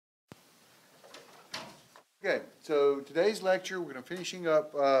Okay, so today's lecture, we're going to finishing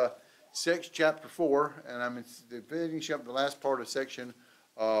up chapter 4, and I'm finishing up the last part of section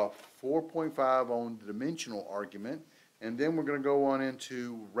 4.5 on the dimensional argument, and then we're going to go on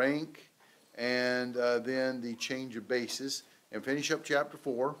into rank and then the change of basis and finish up chapter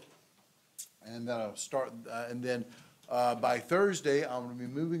 4, and then I'll start, and then by Thursday, I'm going to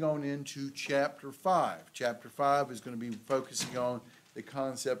be moving on into chapter 5. Chapter 5 is going to be focusing on the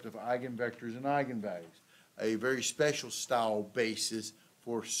concept of eigenvectors and eigenvalues, a very special style basis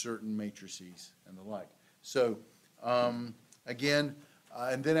for certain matrices and the like. So again,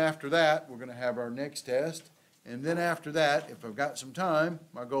 and then after that, we're going to have our next test. And then after that, if I've got some time,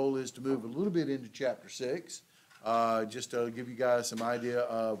 my goal is to move a little bit into chapter 6, just to give you guys some idea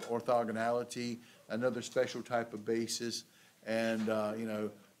of orthogonality, another special type of basis, and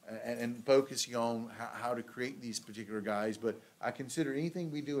and focusing on how to create these particular guys. But I consider anything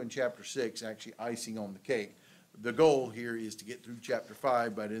we do in chapter 6 actually icing on the cake. The goal here is to get through chapter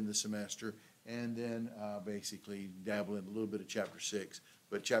 5 by the end of the semester, and then basically dabble in a little bit of chapter 6.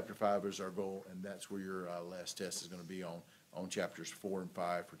 But chapter 5 is our goal, and that's where your last test is going to be on chapters 4 and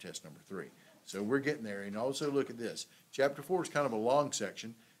 5 for test number 3. So we're getting there. And also look at this. Chapter 4 is kind of a long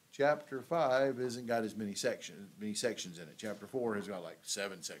section. Chapter 5 hasn't got as many sections in it. Chapter 4 has got like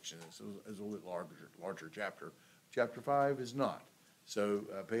 7 sections. It's a little bit larger chapter. Chapter 5 is not. So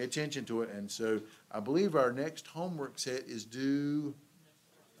pay attention to it. And so I believe our next homework set is due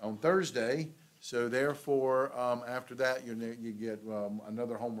on Thursday. So therefore, after that, you get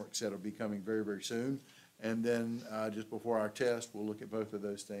another homework set will be coming very, very soon. And then just before our test, we'll look at both of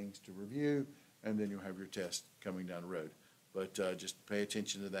those things to review, and then you'll have your test coming down the road. But just pay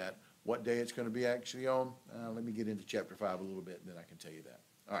attention to that. What day it's going to be actually on, let me get into chapter 5 a little bit, and then I can tell you that.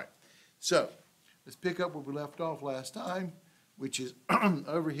 All right. So let's pick up where we left off last time, which is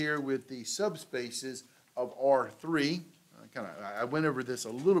over here with the subspaces of R3. I went over this a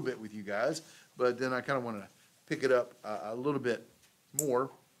little bit with you guys, but then I kind of want to pick it up a little bit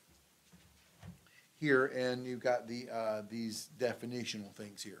more here, and you've got these definitional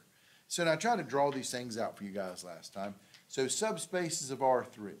things here. So now I tried to draw these things out for you guys last time. So subspaces of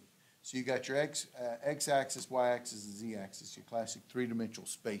R3. So you got your x-axis, y-axis, and z-axis, your classic three-dimensional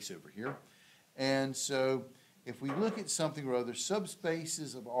space over here. And so if we look at something or other,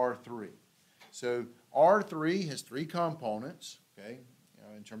 subspaces of R3. So R3 has 3 components, okay?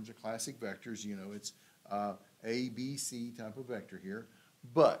 In terms of classic vectors, it's A, B, C type of vector here.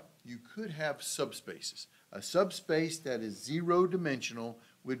 But you could have subspaces. A subspace that is 0-dimensional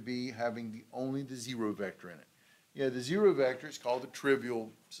would be having only the 0 vector in it. The 0 vector is called the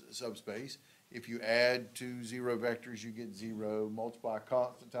trivial subspace. If you add 2 0 vectors, you get 0. Multiply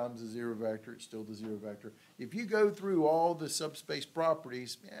constant times the 0 vector, it's still the 0 vector. If you go through all the subspace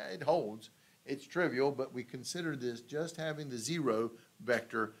properties, it holds. It's trivial, but we consider this just having the 0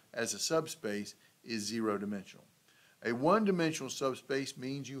 vector as a subspace is 0-dimensional. A 1-dimensional subspace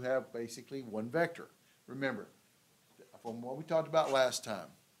means you have basically 1 vector. Remember, from what we talked about last time,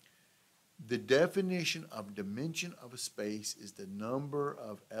 the definition of dimension of a space is the number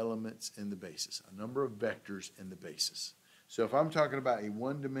of elements in the basis, a number of vectors in the basis. So if I'm talking about a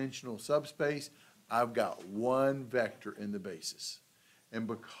 1-dimensional subspace, I've got 1 vector in the basis. And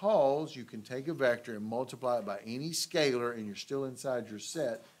because you can take a vector and multiply it by any scalar and you're still inside your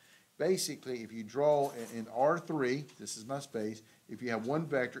set, basically if you draw in R3, this is my space, if you have 1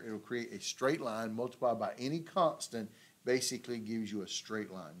 vector, it'll create a straight line multiplied by any constant, basically gives you a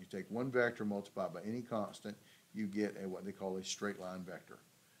straight line. You take 1 vector multiplied by any constant, you get what they call a straight line vector.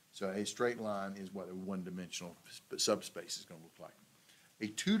 So a straight line is what a 1-dimensional subspace is going to look like.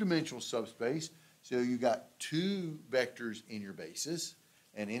 A 2-dimensional subspace, so you got 2 vectors in your basis,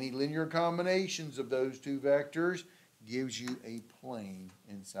 and any linear combinations of those 2 vectors gives you a plane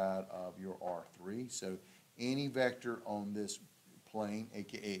inside of your R3. So any vector on this plane,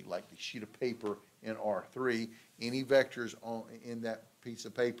 aka like the sheet of paper in R3, any vectors in that piece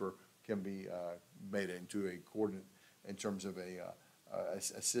of paper can be made into a coordinate in terms of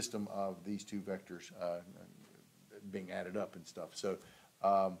a system of these 2 vectors being added up and stuff. So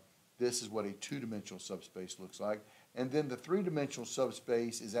this is what a 2-dimensional subspace looks like. And then the 3-dimensional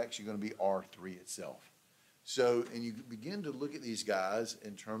subspace is actually going to be R3 itself. So, and you begin to look at these guys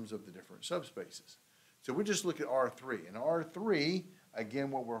in terms of the different subspaces. So we just look at R3. And R3,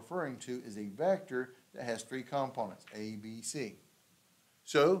 again, what we're referring to is a vector that has 3 components, A, B, C.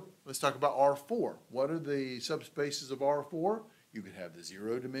 So let's talk about R4. What are the subspaces of R4? You could have the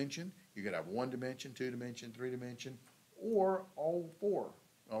 0 dimension, you could have 1 dimension, 2 dimension, 3 dimension, or all 4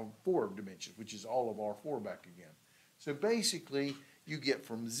 dimensions, which is all of R4 back again. So basically, you get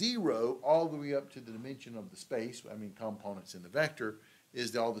from 0 all the way up to the dimension of the space, I mean components in the vector,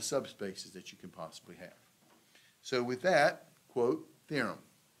 is all the subspaces that you can possibly have. So with that, quote, theorem.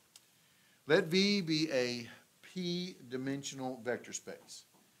 Let V be a p-dimensional vector space.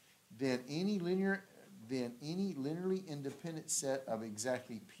 Then any linearly independent set of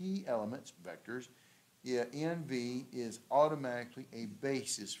exactly p elements, vectors, in V is automatically a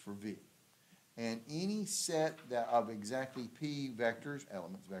basis for V. And any set of exactly p vectors,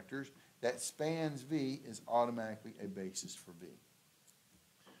 elements vectors, that spans V is automatically a basis for V.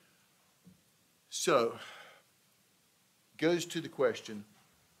 So, goes to the question,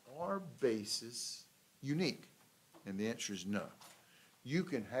 are bases unique? And the answer is no. You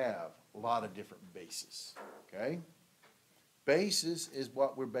can have a lot of different bases, okay? Basis is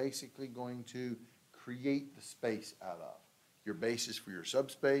what we're basically going to create the space out of. Your basis for your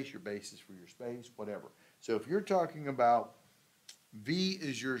subspace, your basis for your space, whatever. So if you're talking about V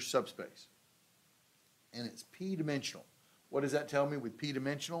is your subspace, and it's p-dimensional, what does that tell me with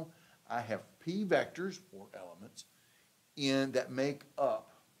p-dimensional? I have p vectors, or elements, that make up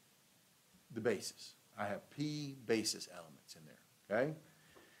the basis. I have p basis elements in there, okay?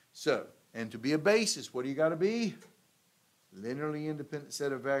 So, and to be a basis, what do you got to be? Linearly independent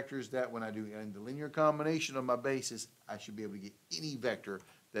set of vectors that when I do in the linear combination of my basis, I should be able to get any vector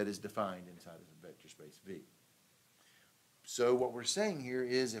that is defined inside of the vector space V. So what we're saying here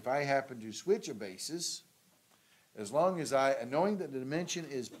is if I happen to switch a basis, as long as knowing that the dimension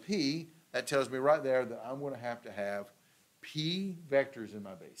is p, that tells me right there that I'm going to have p vectors in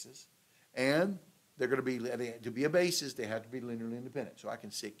my basis, and they're going to be a basis, they have to be linearly independent. So I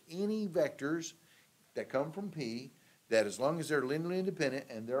can stick any vectors that come from p, that as long as they're linearly independent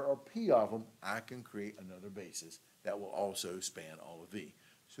and there are p of them, I can create another basis that will also span all of V.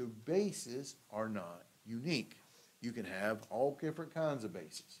 So bases are not unique. You can have all different kinds of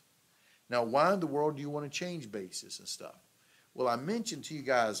bases. Now, why in the world do you want to change bases and stuff? Well, I mentioned to you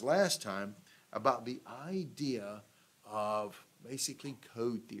guys last time about the idea of basically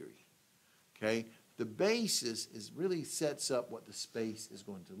code theory, okay? The basis really sets up what the space is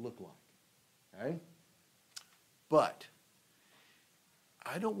going to look like, okay? But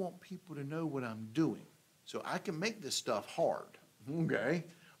I don't want people to know what I'm doing. So I can make this stuff hard, okay?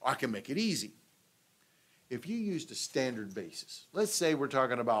 Or I can make it easy. If you used a standard basis, let's say we're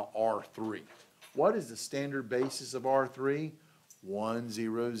talking about R3. What is the standard basis of R3? 1,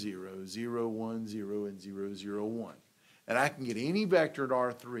 0, 0, 0, 1, 0, and 0, 0, 1. And I can get any vector in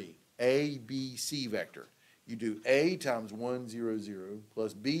R3, A, B, C vector. You do A times 1, 0, 0,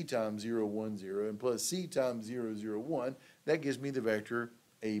 plus B times 0, 1, 0, and plus C times 0, 0, 1. That gives me the vector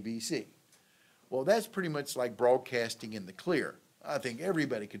ABC. Well, that's pretty much like broadcasting in the clear. I think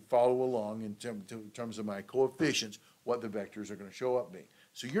everybody could follow along in terms of my coefficients, what the vectors are going to show up being.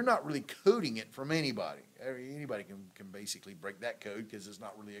 So you're not really coding it from anybody. Anybody can basically break that code because it's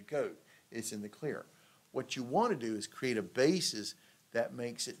not really a code. It's in the clear. What you want to do is create a basis that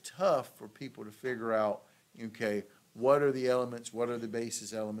makes it tough for people to figure out, okay, what are the elements, what are the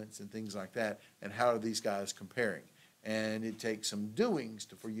basis elements and things like that, and how are these guys comparing? And it takes some doings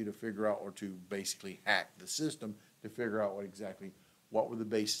for you to figure out, or to basically hack the system to figure out what were the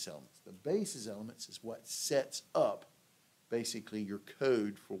basis elements. The basis elements is what sets up basically your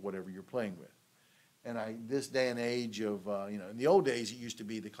code for whatever you're playing with. And this day and age of, in the old days, it used to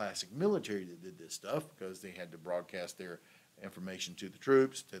be the classic military that did this stuff because they had to broadcast their information to the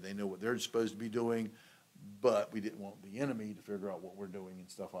troops, so they know what they're supposed to be doing, but we didn't want the enemy to figure out what we're doing and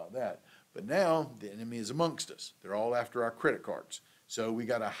stuff like that. But now the enemy is amongst us. They're all after our credit cards. So we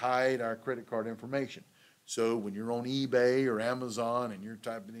got to hide our credit card information. So when you're on eBay or Amazon and you're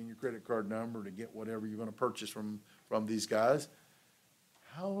typing in your credit card number to get whatever you're going to purchase from these guys,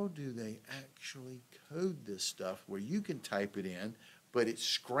 how do they actually code this stuff where you can type it in, but it's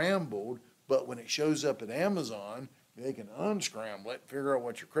scrambled, but when it shows up at Amazon, they can unscramble it, figure out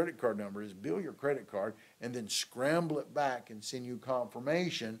what your credit card number is, bill your credit card, and then scramble it back and send you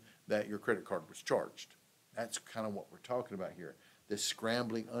confirmation that your credit card was charged. That's kind of what we're talking about here. This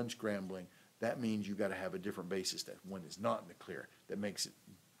scrambling, unscrambling, that means you got to have a different basis that one is not in the clear. That makes it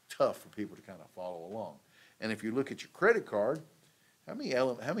tough for people to kind of follow along. And if you look at your credit card, how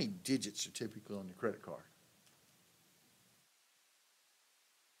many digits are typically on your credit card?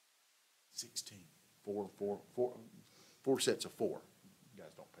 16. Four sets of 4. You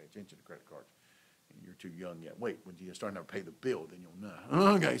guys don't pay attention to credit cards. You're too young yet. Wait, when you start to pay the bill, then you'll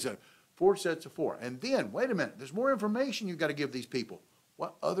know. Okay, so 4 sets of 4. And then, wait a minute, there's more information you've got to give these people.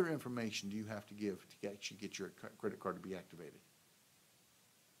 What other information do you have to give to actually get your credit card to be activated?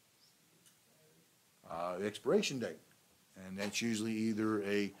 The expiration date. And that's usually either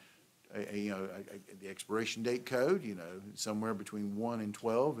the expiration date code, somewhere between 1 and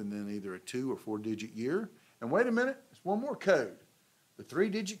 12, and then either a 2 or 4-digit year. And wait a minute, there's one more code. The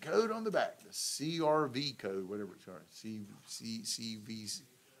 3-digit code on the back, the CRV code, whatever it's called, CVC.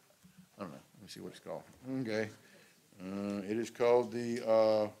 I don't know. Let me see what it's called. Okay. It is called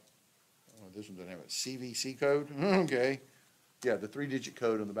the, this one doesn't have a CVC code. Okay. Yeah, the 3-digit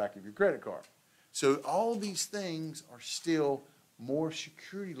code on the back of your credit card. So all these things are still more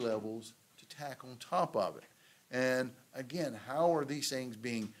security levels to tack on top of it. And again, how are these things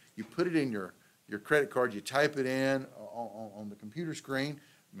being, you put it in your credit card, you type it in on the computer screen.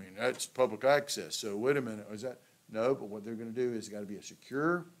 I mean, that's public access. So wait a minute, is that? No, but what they're going to do is it's got to be a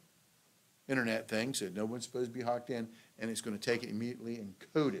secure internet thing, so no one's supposed to be hacked in, and it's going to take it immediately and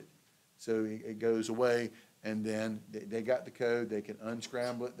code it. So it goes away, and then they got the code, they can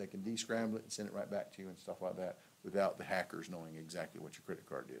unscramble it, they can descramble it and send it right back to you and stuff like that without the hackers knowing exactly what your credit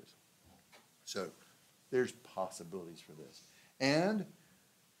card is. So there's possibilities for this. And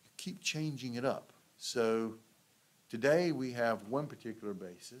keep changing it up. So today we have one particular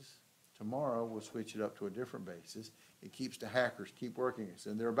basis. Tomorrow we'll switch it up to a different basis. It keeps the hackers keep working it.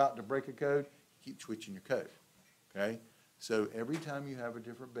 So they're about to break a code, you keep switching your code. Okay? So every time you have a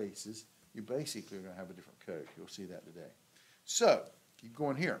different basis, you basically are going to have a different code. You'll see that today. So keep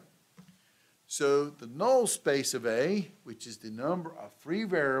going here. So the null space of A, which is the number of free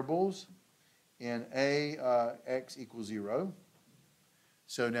variables in A x equals 0.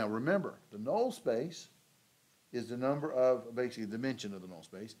 So now remember, the null space is the number of, basically the dimension of the null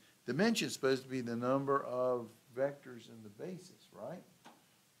space. Dimension is supposed to be the number of vectors in the basis, right?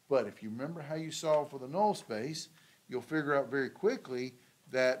 But if you remember how you solve for the null space, you'll figure out very quickly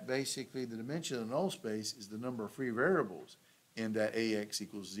that basically the dimension of the null space is the number of free variables in that AX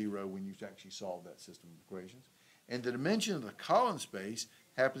equals 0 when you actually solve that system of equations. And the dimension of the column space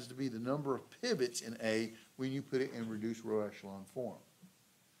happens to be the number of pivots in A when you put it in reduced row echelon form.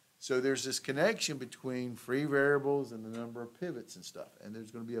 So there's this connection between free variables and the number of pivots and stuff. And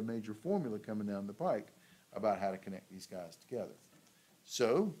there's going to be a major formula coming down the pike about how to connect these guys together.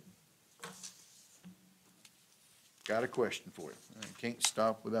 So, got a question for you. I can't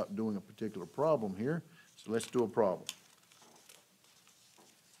stop without doing a particular problem here. So let's do a problem.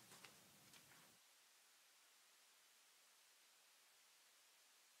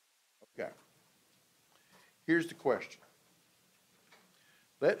 Okay. Here's the question.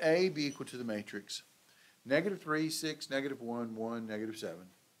 Let A be equal to the matrix -3, 6, -1, 1, -7,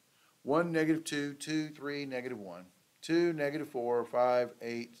 1, -2, 2, 3, -1, 2, -4, 5,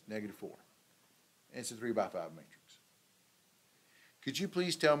 8, -4. And it's a 3x5 matrix. Could you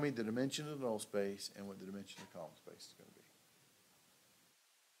please tell me the dimension of the null space and what the dimension of the column space is going to be?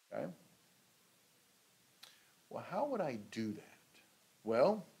 Okay? Well, how would I do that?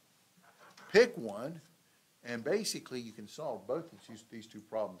 Well, pick one. And basically, you can solve both of these two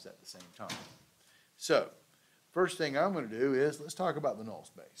problems at the same time. So, first thing I'm going to do is, let's talk about the null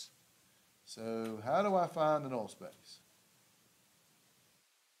space. So, how do I find the null space?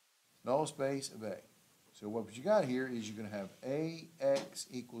 Null space of A. So, what you got here is you're going to have AX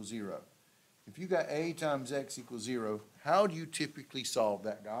equals 0. If you got A times X equals 0, how do you typically solve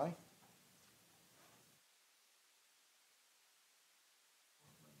that guy?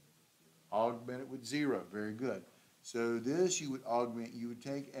 Augment it with 0. Very good. So this you would augment, you would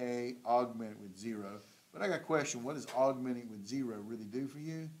take A, augment it with 0. But I got a question, what does augmenting with 0 really do for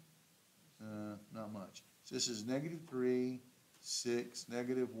you? Not much. So this is -3, 6,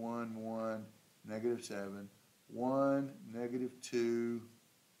 -1, 1, -7, 1, -2,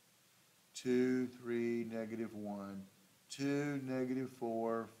 2, 3, -1, 2,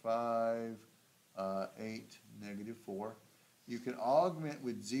 -4, 5, 8, -4. You can augment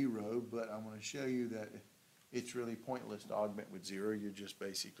with 0, but I'm going to show you that it's really pointless to augment with 0. You're just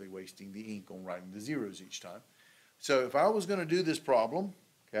basically wasting the ink on writing the zeros each time. So if I was going to do this problem,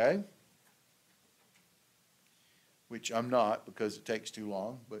 okay, which I'm not because it takes too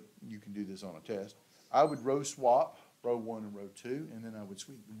long, but you can do this on a test, I would row swap, row 1 and row 2, and then I would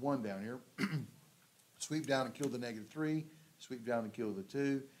sweep 1 down here, sweep down and kill the -3, sweep down and kill the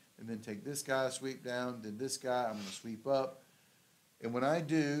 2, and then take this guy, sweep down, then this guy, I'm going to sweep up. And when I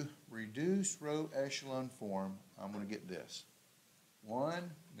do reduce row echelon form, I'm going to get this.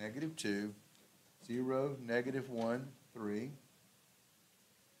 1, -2, 0, -1, 3,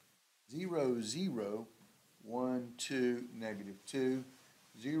 0, 0, 1, 2, -2,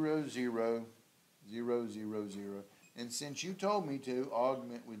 0, 0, 0, 0, 0. And since you told me to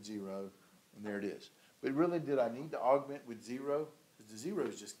augment with 0, and there it is. But really, did I need to augment with 0? Because the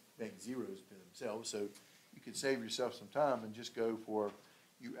zeros just make zeros to themselves, so you you could save yourself some time and just go for,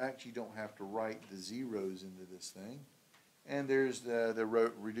 you actually don't have to write the zeros into this thing. And there's the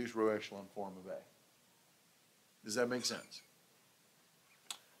reduced row echelon form of A. Does that make sense?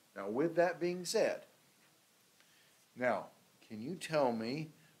 Now, with that being said, now, can you tell me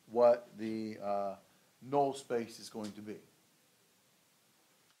what the null space is going to be?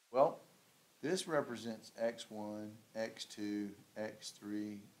 Well, this represents x1, x2,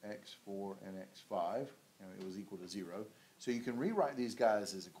 x3, x4, and x5. It was equal to 0. So you can rewrite these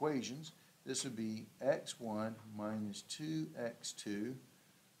guys as equations. This would be x1 minus 2x2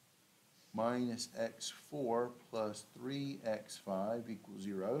 minus x4 plus 3x5 equals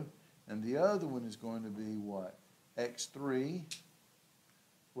 0. And the other one is going to be what? x3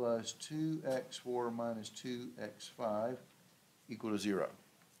 plus 2x4 minus 2x5 equal to 0.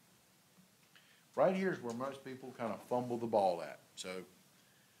 Right here is where most people kind of fumble the ball at. So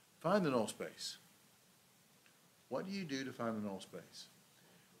find the null space. What do you do to find the null space?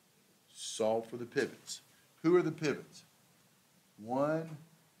 Solve for the pivots. Who are the pivots? 1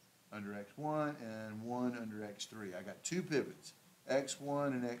 under x1 and 1 under x3. I got two pivots, x1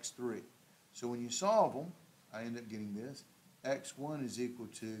 and x3. So when you solve them, I end up getting this. x1 is equal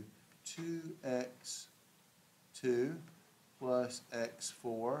to 2x2 plus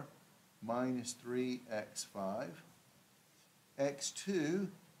x4 minus 3x5. x2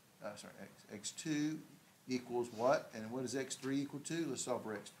 equals what? And what is x3 equal to? Let's solve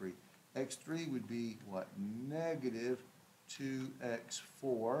for x3. x3 would be what? Negative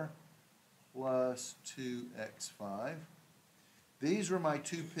 2x4 plus 2x5. These are my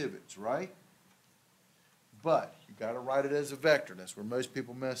two pivots, right? But you got to write it as a vector. That's where most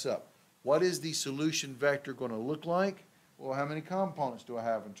people mess up. What is the solution vector going to look like? Well, how many components do I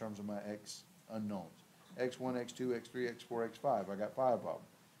have in terms of my x unknowns? x1, x2, x3, x4, x5. I got 5 of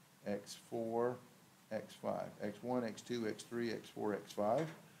them. x4, x5. x1, x2, x3, x4, x5.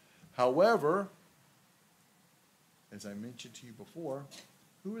 However, as I mentioned to you before,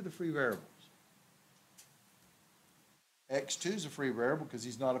 who are the free variables? x2 is a free variable because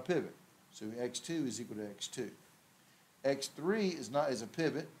he's not a pivot. So x2 is equal to x2. x3 is a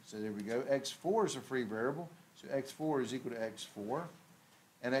pivot, so there we go. x4 is a free variable, so x4 is equal to x4.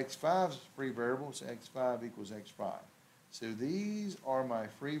 And x5 is a free variable, so x5 equals x5. So these are my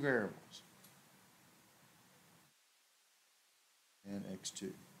free variables. And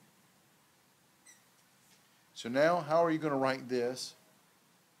x2. So now, how are you going to write this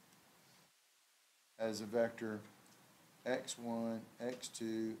as a vector x1,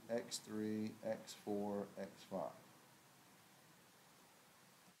 x2, x3, x4, x5?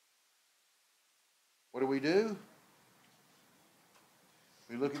 What do?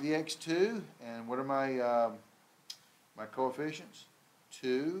 We look at the x2, and what are my coefficients?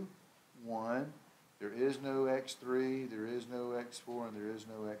 2, 1. There is no x3, there is no x4, and there is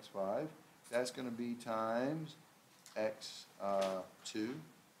no x5. That's going to be times x2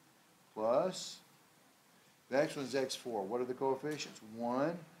 plus, the next one is x4. What are the coefficients?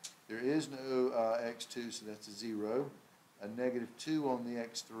 1. There is no x2, so that's a 0. A negative 2 on the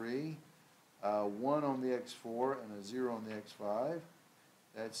x3, 1 on the x4, and a 0 on the x5.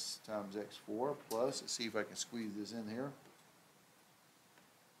 That's times x4 plus, let's see if I can squeeze this in here.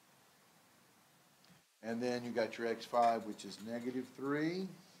 And then you got your x5, which is negative 3.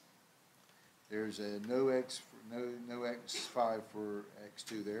 There's a no x5 for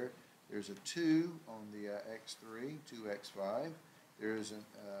x2 there. There's a 2 on the x3, 2x5. There's a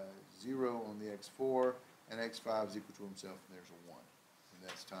 0 on the x4, and x5 is equal to himself, and there's a 1. And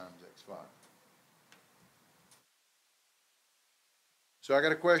that's times x5. So I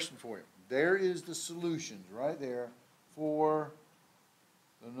got a question for you. There is the solutions right there for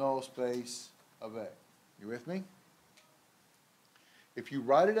the null space of A. You with me? If you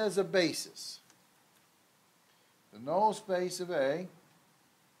write it as a basis, the null space of A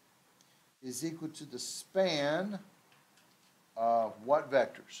is equal to the span of what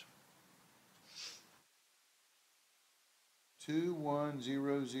vectors? 2, 1,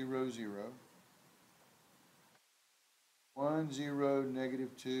 0, 0, 0. 1, 0,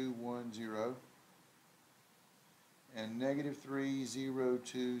 negative 2, 1, 0. And negative 3, 0,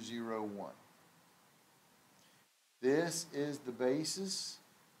 2, 0, 1. This is the basis,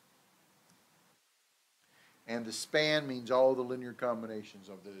 and the span means all the linear combinations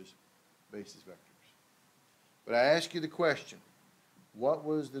of those basis vectors. But I ask you the question, what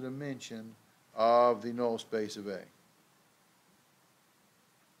was the dimension of the null space of A?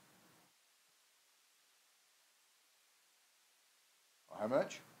 How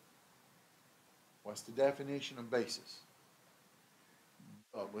much? What's the definition of basis?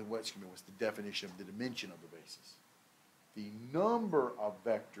 what's the definition of the dimension of the basis? The number of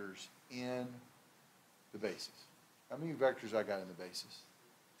vectors in the basis. How many vectors I got in the basis?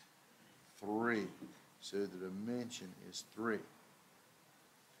 3. So the dimension is 3.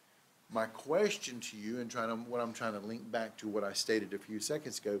 My question to you, and what I'm trying to link back to what I stated a few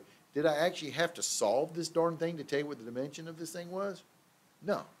seconds ago, did I actually have to solve this darn thing to tell you what the dimension of this thing was?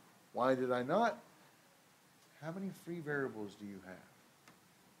 No. Why did I not? How many free variables do you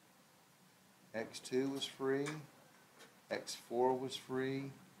have? X2 was free, X4 was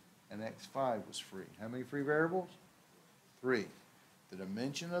free, and X5 was free. How many free variables? 3. The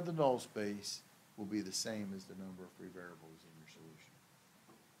dimension of the null space will be the same as the number of free variables in your solution.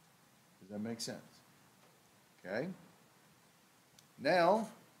 Does that make sense? Okay. Now,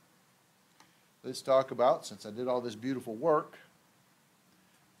 let's talk about, since I did all this beautiful work,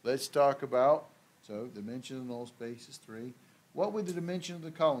 let's talk about, so dimension of the null space is 3. What would the dimension of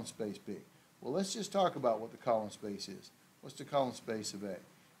the column space be? Well, let's just talk about what the column space is. What's the column space of A?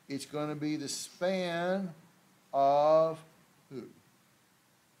 It's going to be the span of who?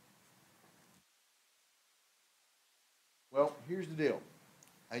 Well, here's the deal.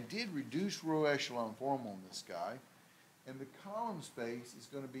 I did reduce row echelon form on this guy, and the column space is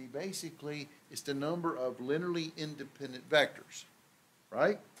going to be basically, it's the number of linearly independent vectors,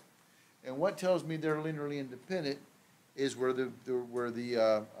 right? And what tells me they're linearly independent is where the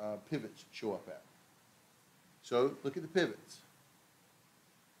pivots show up at. So look at the pivots.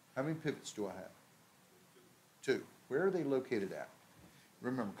 How many pivots do I have? 2. Where are they located at?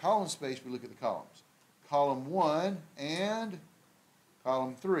 Remember, column space, we look at the columns. Column 1 and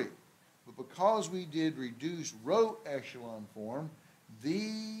column 3. But because we did reduce row echelon form,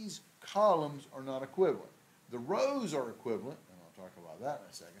 these columns are not equivalent. The rows are equivalent, and I'll talk about that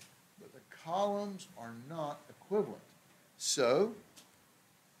in a second, but the columns are not equivalent. So,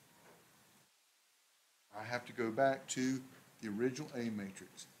 I have to go back to the original A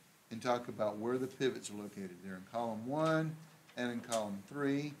matrix and talk about where the pivots are located. They're in column 1 and in column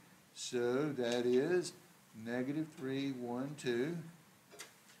 3. So that is -3, 1, 2,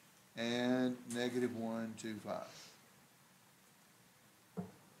 and -1, 2, 5.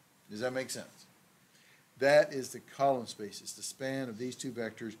 Does that make sense? That is the column space. It's the span of these 2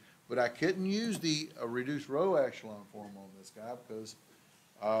 vectors. But I couldn't use the reduced row echelon form on this guy because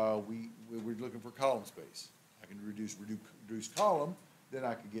we were looking for column space. I can reduce column, then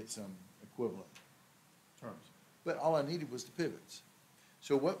I could get some equivalent terms. But all I needed was the pivots.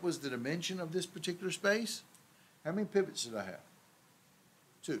 So what was the dimension of this particular space? How many pivots did I have?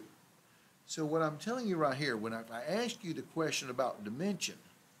 2. So what I'm telling you right here, when I ask you the question about dimension,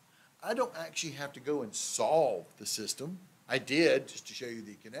 I don't actually have to go and solve the system. I did, just to show you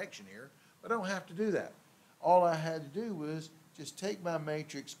the connection here, but I don't have to do that. All I had to do was just take my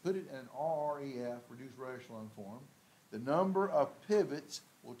matrix, put it in an RREF, reduced row echelon form. The number of pivots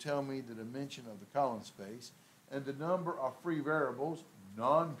will tell me the dimension of the column space, and the number of free variables,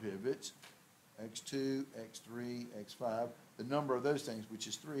 non-pivots, X2, X3, X5, the number of those things, which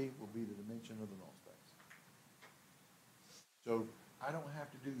is 3, will be the dimension of the null space. So I don't have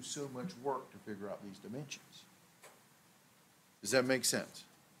to do so much work to figure out these dimensions. Does that make sense?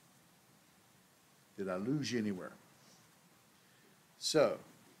 Did I lose you anywhere? So,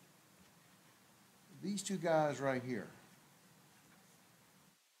 these 2 guys right here,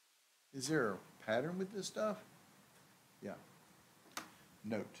 is there a pattern with this stuff? Yeah.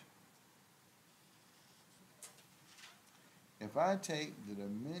 Note. If I take the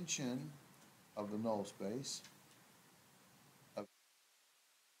dimension of the null space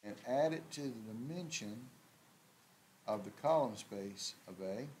and add it to the dimension of the column space of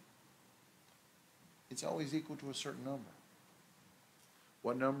A, it's always equal to a certain number.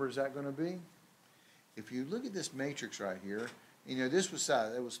 What number is that going to be? If you look at this matrix right here, you know, this was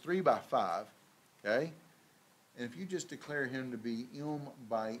size, it was 3 by 5, okay? And if you just declare him to be m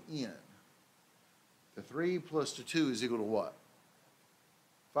by n, the 3 plus the 2 is equal to what?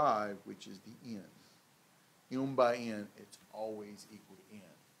 5, which is the n. M by n, it's always equal to n.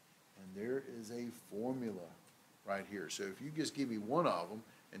 And there is a formula right here. So if you just give me one of them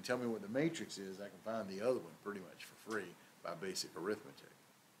and tell me what the matrix is, I can find the other one pretty much for free by basic arithmetic.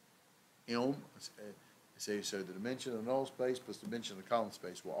 So the dimension of the null space plus the dimension of the column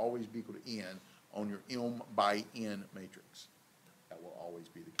space will always be equal to n on your m by n matrix. That will always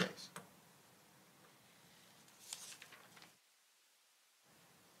be the case.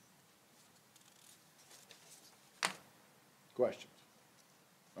 Questions?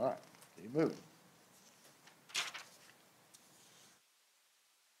 All right, keep moving.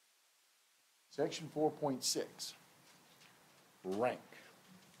 Section 4.6, rank.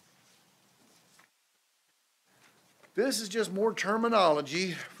 This is just more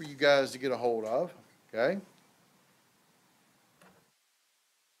terminology for you guys to get a hold of, okay?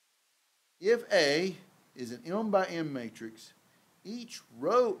 If A is an M by M matrix, each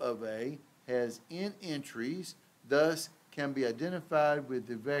row of A has n entries, thus can be identified with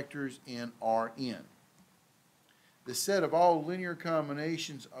the vectors in Rn. The set of all linear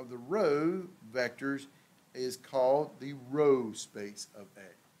combinations of the row vectors is called the row space of A.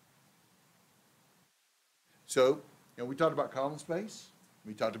 So, we talked about column space.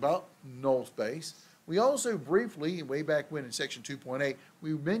 We talked about null space. We also briefly, way back when in section 2.8,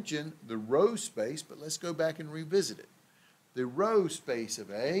 we mentioned the row space, but let's go back and revisit it. The row space of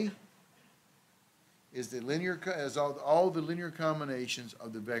A is the linear, all the linear combinations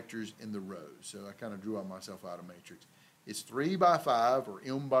of the vectors in the rows. So I kind of drew on myself out a matrix. It's 3 by 5 or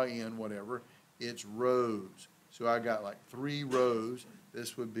M by N, whatever. It's rows. So I got like 3 rows.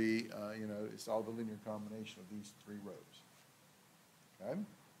 This would be, it's all the linear combination of these 3 rows. Okay?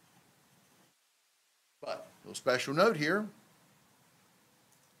 But a little special note here.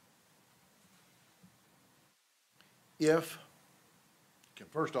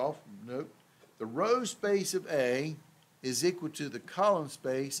 First off, note, the row space of A is equal to the column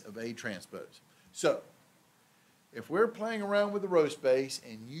space of A transpose. So, if we're playing around with the row space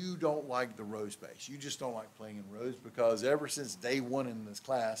and you don't like the row space, you just don't like playing in rows because ever since day 1 in this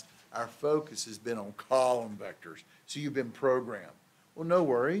class, our focus has been on column vectors. So you've been programmed. Well, no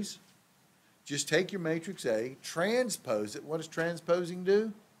worries. Just take your matrix A, transpose it. What does transposing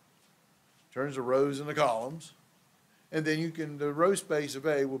do? Turns the rows into columns. And then the row space of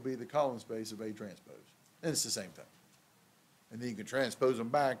A will be the column space of A transpose. And it's the same thing. And then you can transpose them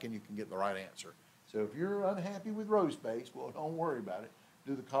back and you can get the right answer. So if you're unhappy with row space, well, don't worry about it.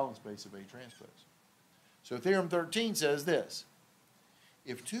 Do the column space of A transpose. So theorem 13 says this.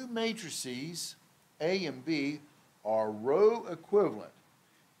 If 2 matrices, A and B, are row equivalent,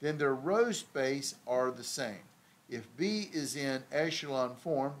 then their row space are the same. If B is in echelon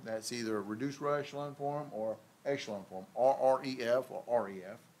form, that's either a reduced row echelon form or echelon form, RREF or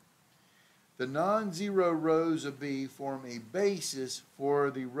REF, the non-zero rows of B form a basis for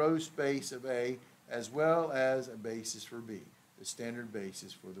the row space of A as well as a basis for B, the standard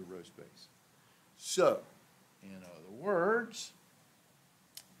basis for the row space. So, in other words,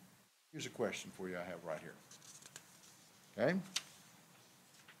 here's a question for you I have right here. Okay?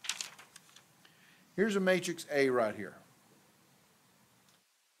 Here's a matrix A right here.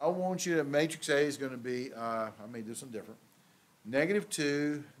 I want you to, matrix A is going to be, I made this one different.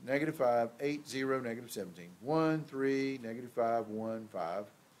 -2, -5, 8, 0, -17. 1, 3, -5, 1, 5.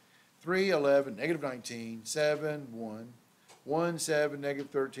 3, 11, -19, 7, 1. 1, 7,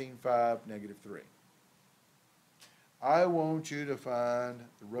 -13, 5, -3. I want you to find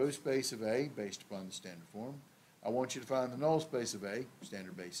the row space of A based upon the standard form. I want you to find the null space of A,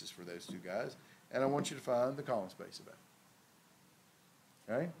 standard basis for those 2 guys. And I want you to find the column space of A.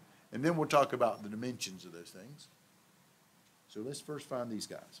 Okay? And then we'll talk about the dimensions of those things. So let's first find these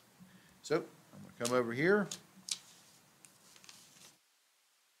guys. So I'm going to come over here.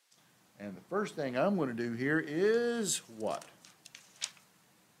 And the first thing I'm going to do here is what?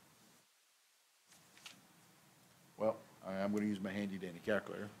 Well, I'm going to use my handy dandy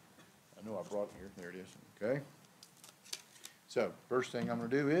calculator. I know I brought it here. There it is. Okay. So first thing I'm going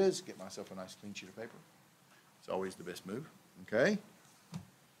to do is get myself a nice clean sheet of paper. It's always the best move. Okay.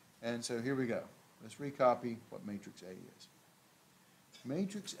 And so here we go. Let's recopy what matrix A is.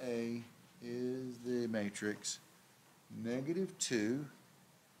 Matrix A is the matrix -2,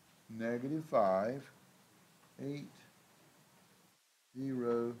 -5, 8,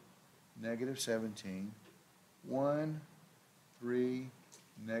 0, -17, 1, 3,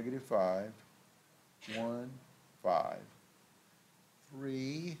 -5, 1, 5,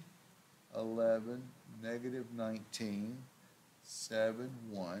 3, 11, -19, 7,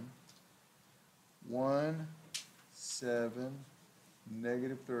 1, 1, 7,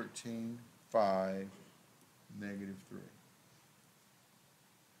 -13, 5, -3.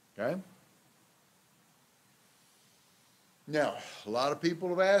 Okay? Now, a lot of people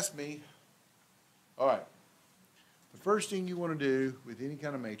have asked me, all right, the first thing you want to do with any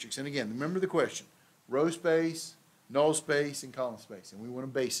kind of matrix, and again, remember the question, row space, null space, and column space, and we want a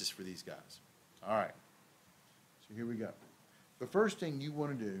basis for these guys. All right, so here we go. The first thing you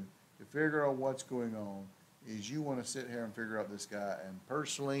want to do to figure out what's going on is you want to sit here and figure out this guy, and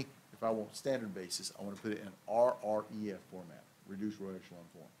personally, if I want standard basis, I want to put it in RREF format, reduced row echelon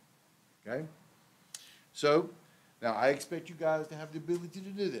form. Okay? So, now I expect you guys to have the ability to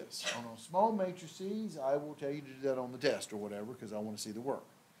do this. On small matrices, I will tell you to do that on the test or whatever because I want to see the work.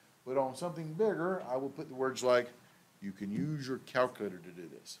 But on something bigger, I will put the words like you can use your calculator to do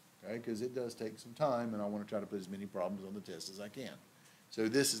this, okay? Because it does take some time, and I want to try to put as many problems on the test as I can. So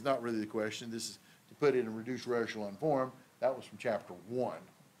this is not really the question. This is to put it in a reduced row echelon form. That was from chapter 1,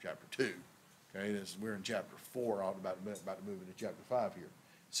 chapter 2. Okay, we're in chapter 4, about to move into chapter 5 here.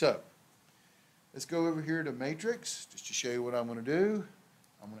 So let's go over here to matrix, just to show you what I'm going to do.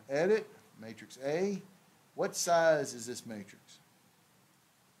 I'm going to edit matrix A. What size is this matrix?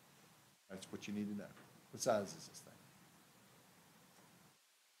 That's what you need to know. What size is this thing?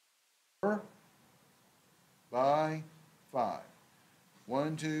 4 by 5.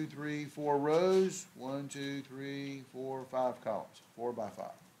 1, 2, 3, 4 rows. 1, 2, 3, 4, 5 columns. 4 by 5.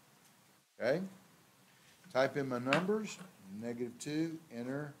 Okay? Type in my numbers. -2,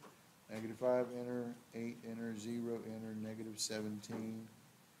 enter. -5, enter. 8, enter. 0, enter. -17,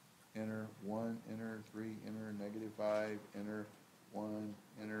 enter. 1, enter. 3, enter. -5, enter. 1,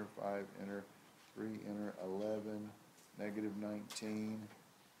 enter. 5, enter. 3, enter. 11, -19,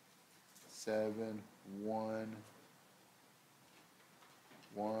 7, 1,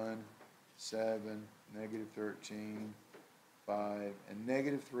 1, 7, -13, 5, and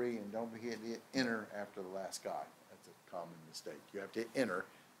 -3, and don't forget to hit enter after the last guy. That's a common mistake. You have to hit enter,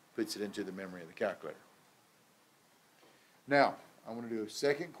 puts it into the memory of the calculator. Now, I'm going to do a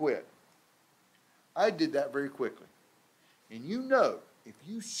second quit. I did that very quickly. And you know, if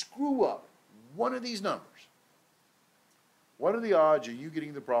you screw up one of these numbers, what are the odds of you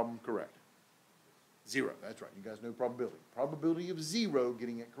getting the problem correct? 0. That's right. You guys know probability. Probability of 0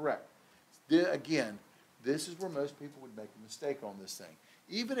 getting it correct. Again, this is where most people would make a mistake on this thing.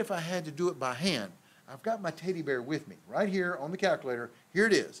 Even if I had to do it by hand, I've got my teddy bear with me right here on the calculator. Here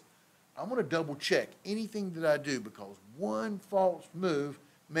it is. I'm going to double check anything that I do, because one false move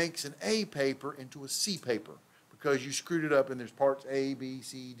makes an A paper into a C paper, because you screwed it up and there's parts A, B,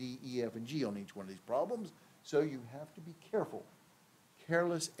 C, D, E, F, and G on each one of these problems. So you have to be careful.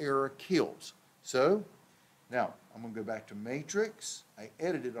 Careless error kills. So now I'm going to go back to matrix. I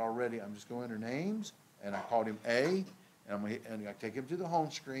edited already. I'm just going to enter names, and I called him A, and I take him to the home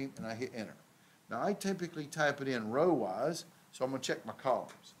screen, and I hit enter. Now I typically type it in row-wise, so I'm going to check my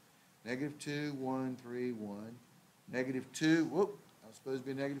columns. -2, 1, 3, 1. -2, whoop, I was supposed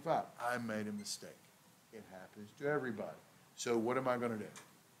to be -5. I made a mistake. It happens to everybody. So what am I going to do?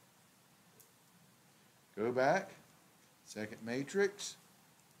 Go back, second matrix,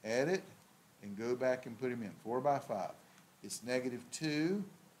 edit, and go back and put him in. 4 by 5. It's -2,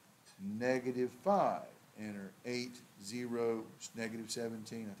 -5. Enter 8, 0,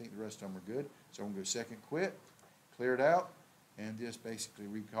 -17. I think the rest of them are good. So I'm going to go second quit, clear it out, and just basically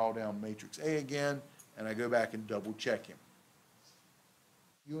recall down matrix A again, and I go back and double check him.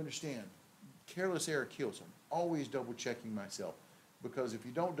 You understand, careless error kills him. Always double checking myself, because if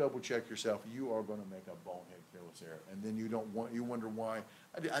you don't double check yourself, you are going to make a bonehead careless error, and then you wonder why.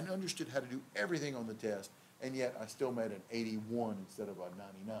 I understood how to do everything on the test, and yet I still made an 81 instead of a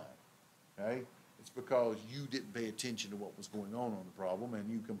 99. Okay? It's because you didn't pay attention to what was going on the problem, and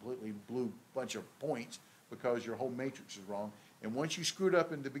you completely blew a bunch of points because your whole matrix is wrong. And once you screwed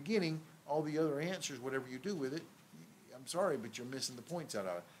up in the beginning, all the other answers, whatever you do with it, I'm sorry, but you're missing the points out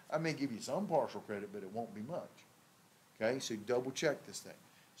of it. I may give you some partial credit, but it won't be much. Okay, so double check this thing.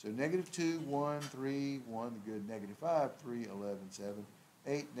 So -2, 1, 3, 1, good, -5, 3, 11, 7,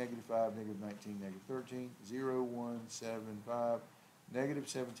 8, -5, -19, -13, 0, 1, 7, 5,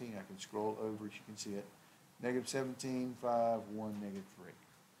 -17, I can scroll over as you can see it, -17, 5, 1, -3.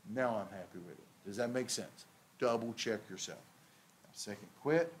 Now I'm happy with it. Does that make sense? Double check yourself. Second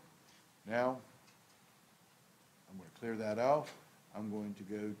quit. Now I'm going to clear that off. I'm going to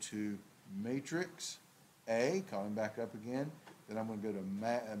go to matrix A, calling back up again. Then I'm going to go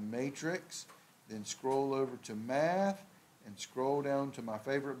to matrix, then scroll over to math, and scroll down to my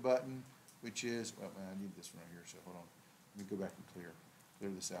favorite button, which is, well, I need this one right here, so hold on. Let me go back and clear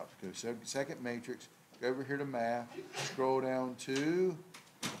this out. Go second matrix, go over here to math, scroll down to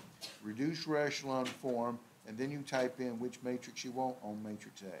reduced row echelon form, and then you type in which matrix you want on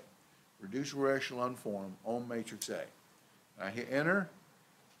matrix A. Reduced row echelon form on matrix A. I hit enter,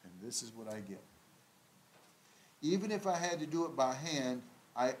 and this is what I get. Even if I had to do it by hand,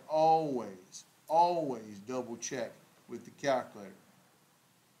 I always double check with the calculator.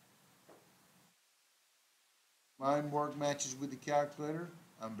 My work matches with the calculator,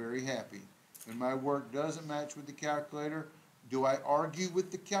 I'm very happy. When my work doesn't match with the calculator, do I argue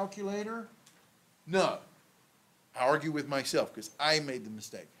with the calculator? No. I argue with myself because I made the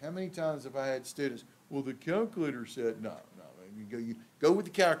mistake. How many times have I had students, well, the calculator said, no, you go with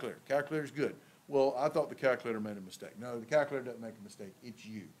the calculator. Calculator's good. Well, I thought the calculator made a mistake. No, the calculator doesn't make a mistake. It's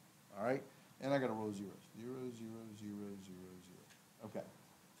you. All right? And I got to roll zeros. 0, 0, 0, 0, 0. Okay.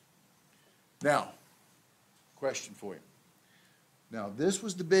 Now, question for you. Now, this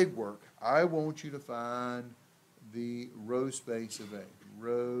was the big work. I want you to find the row space of A.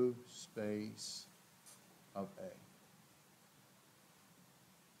 Row space of A.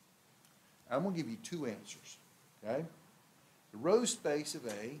 I'm going to give you two answers, okay? The row space of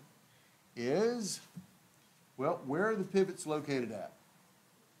A is, well, where are the pivots located at?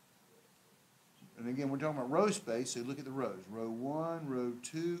 And again, we're talking about row space, so look at the rows. Row 1, row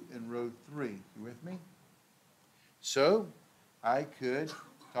 2, and row 3. You with me? So, I could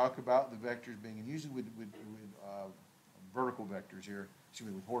talk about the vectors being, and usually with vertical vectors here, excuse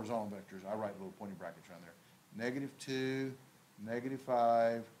me, with horizontal vectors, I write little pointing brackets around there. -2,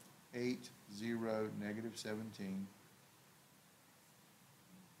 -5, 8, 0, -17.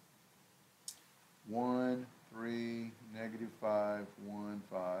 1, 3, -5, 1,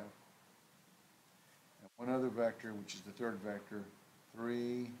 5. And one other vector, which is the third vector,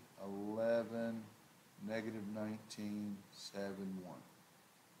 3, 11, -19, 7, 1.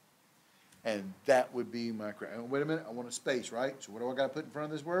 And that would be my, wait a minute, I want a space, right? So what do I got to put in front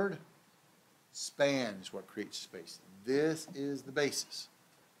of this word? Span is what creates space. This is the basis.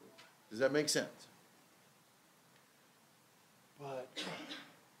 Does that make sense? But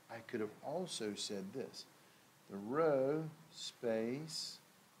I could have also said this. The row space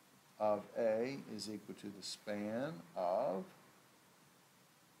of A is equal to the span of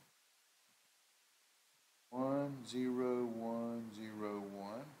 1, 0, 1, 0,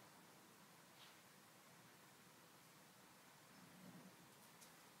 1.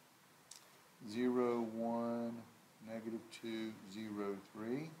 0, 1, -2, 0,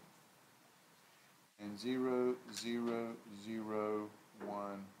 3. And 0, 0, 0,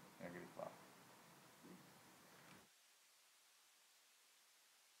 1, -5.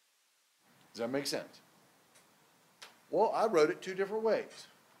 Does that make sense? Well, I wrote it two different ways.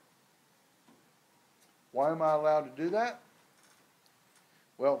 Why am I allowed to do that?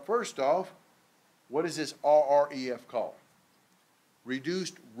 Well, first off, what is this RREF called?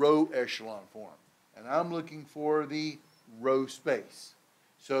 Reduced row echelon form. And I'm looking for the row space.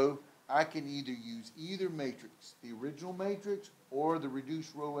 So I can either use either matrix, the original matrix or the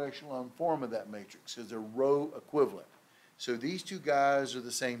reduced row echelon form of that matrix, because they're row equivalent. So these two guys are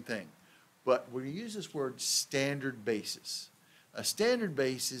the same thing. But we're going to use this word standard basis. A standard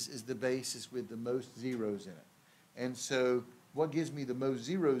basis is the basis with the most zeros in it. And so what gives me the most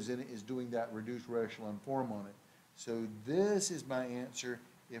zeros in it is doing that reduced row echelon form on it. So this is my answer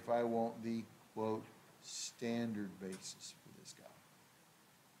if I want the, quote, standard basis for this guy.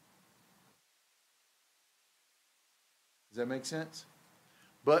 Does that make sense?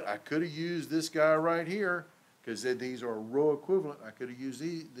 But I could have used this guy right here because these are row equivalent. I could have used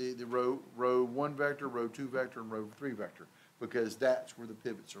the row 1 vector, row 2 vector, and row 3 vector because that's where the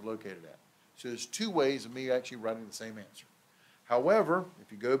pivots are located at. So there's two ways of me actually writing the same answer. However,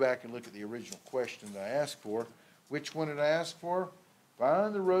 if you go back and look at the original question that I asked for, which one did I ask for?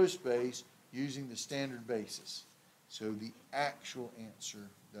 Find the row space using the standard basis. So the actual answer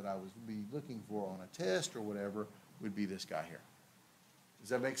that I would be looking for on a test or whatever would be this guy here. Does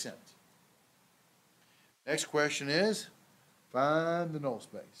that make sense? Next question is, find the null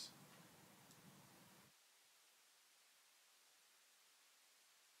space.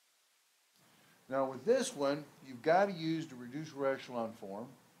 Now with this one, you've got to use the reduced row echelon form,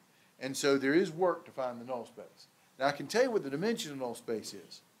 and so there is work to find the null space. Now I can tell you what the dimension of null space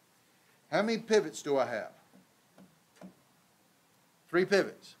is. How many pivots do I have? 3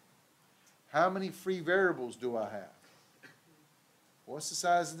 pivots. How many free variables do I have? What's the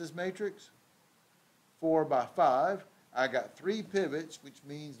size of this matrix? 4 by 5. I got 3 pivots, which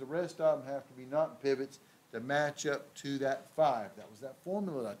means the rest of them have to be not pivots to match up to that 5. That was that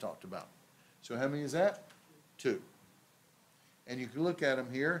formula that I talked about. So how many is that? 2. And you can look at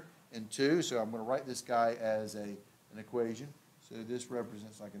them here in 2. So I'm going to write this guy as an equation. So this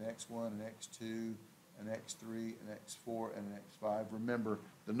represents like an x1, an x2, an x3, an x4, and an x5. Remember,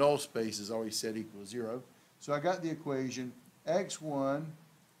 the null space is always set equal to 0. So I got the equation x1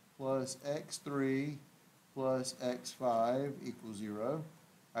 plus x3 plus x5 equals 0.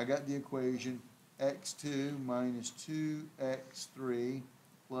 I got the equation x2 minus 2x3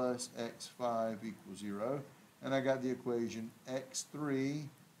 plus x5 equals 0. And I got the equation x3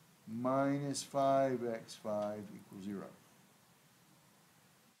 minus 5x5 equals 0.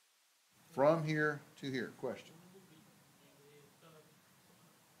 From here to here. Question.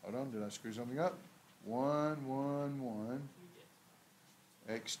 Hold on, did I screw something up? 1, 1, 1.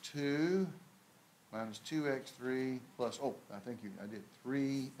 X2 minus 2x3 plus, oh, I did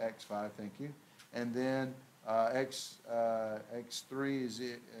 3x5, thank you. And then x3 is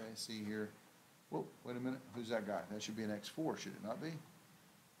it, let's see here. Whoa, wait a minute, who's that guy? That should be an x4, should it not be?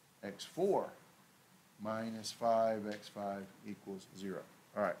 x4 minus 5x5 equals 0.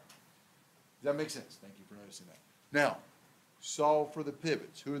 All right. Does that make sense? Thank you for noticing that. Now, solve for the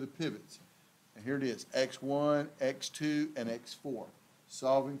pivots. Who are the pivots? And here it is, x1, x2, and x4.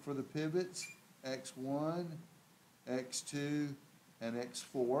 Solving for the pivots, x1, x2, and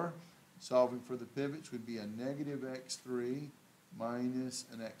x4. Solving for the pivots would be a negative x3 minus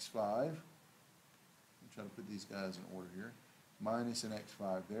an x5. I'm trying to put these guys in order here. Minus an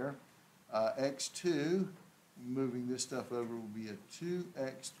x5 there. x2, moving this stuff over, will be a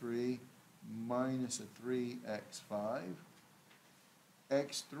 2x3 minus a 3x5.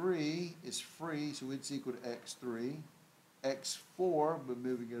 x3 is free, so it's equal to x3. x4, but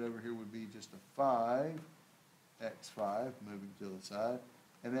moving it over here would be just a 5. x5, moving to the side.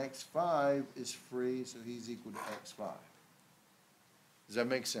 And x5 is free, so he's equal to x5. Does that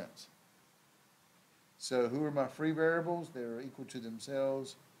make sense? So who are my free variables? They're equal to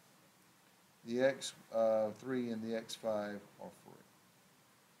themselves. The x3 and the x5 are free.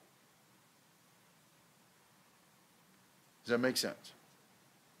 Does that make sense?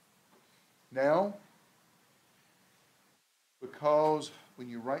 Now, because when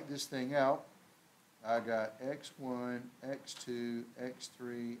you write this thing out, I got x1, x2,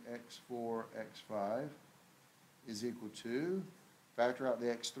 x3, x4, x5 is equal to, factor out the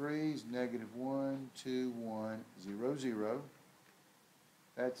x3's, negative 1, 2, 1, 0, 0.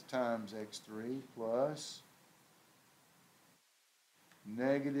 That's times x3 plus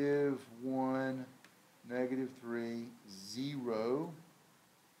negative 1, negative 3, 0,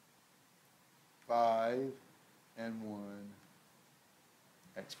 5, and 1,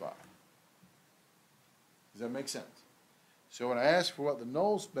 x5. Does that make sense? So when I ask for what the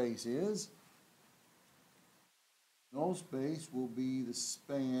null space is, null space will be the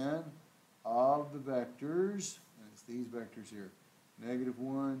span of the vectors, and it's these vectors here, negative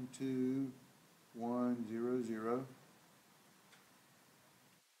 1, 2, 1, 0, 0.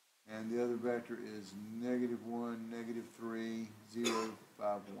 And the other vector is negative 1, negative 3, 0, 5,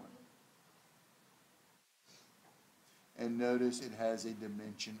 1. And notice it has a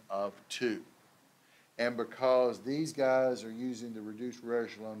dimension of 2. And because these guys are using the reduced row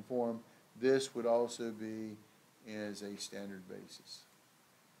echelon form, this would also be as a standard basis.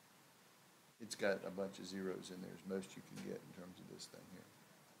 It's got a bunch of zeros in there, as most you can get in terms of this thing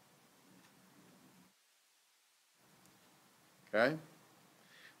here. Okay?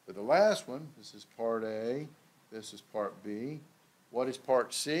 But the last one, this is part A, this is part B. What is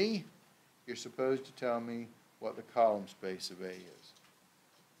part C? You're supposed to tell me what the column space of A is.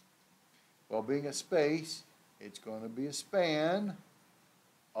 Well, being a space, it's going to be a span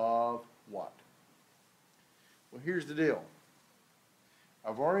of what? Well, here's the deal.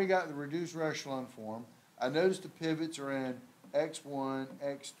 I've already got the reduced row echelon form. I noticed the pivots are in x1,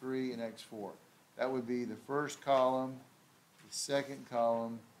 x3, and x4. That would be the first column, the second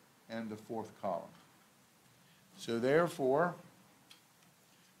column, and the fourth column. So therefore,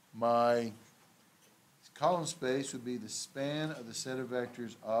 my column space would be the span of the set of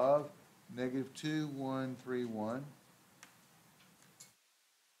vectors of negative 2, 1, 3, 1,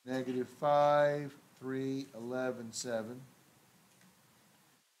 negative 5, 3, 11, 7,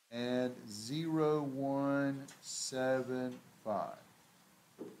 and 0, 1, 7, 5.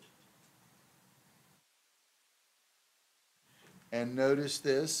 And notice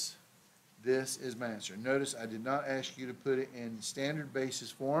this. This is my answer. Notice I did not ask you to put it in standard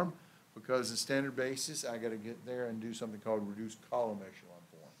basis form, because in standard basis I got to get there and do something called reduced column echelon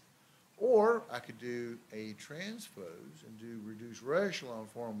form. Or I could do A transpose and do reduced row echelon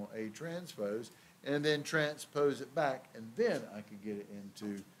form on A transpose and then transpose it back, and then I could get it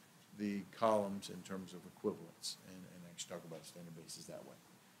into the columns in terms of equivalence and actually talk about standard basis that way.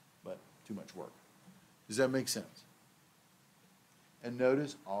 But too much work. Does that make sense? And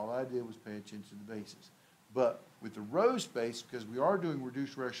notice all I did was pay attention to the basis. But with the row space, because we are doing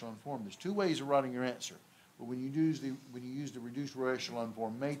reduced row echelon form, there's two ways of writing your answer. But when you use the reduced row echelon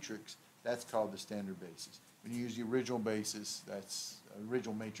form matrix, that's called the standard basis. When you use the original basis, that's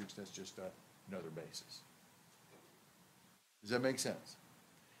original matrix, that's just another basis. Does that make sense?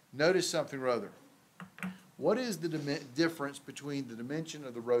 Notice something or other. What is the difference between the dimension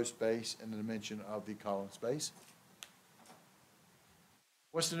of the row space and the dimension of the column space?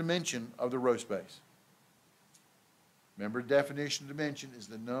 What's the dimension of the row space? Remember, definition of dimension is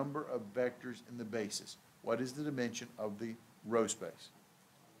the number of vectors in the basis. What is the dimension of the row space?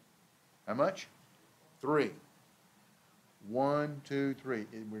 How much? 3. 1, 2, 3.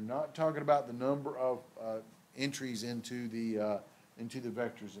 We're not talking about the number of entries into the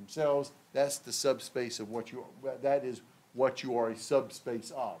vectors themselves. That's the subspace of what you are. That is what you are a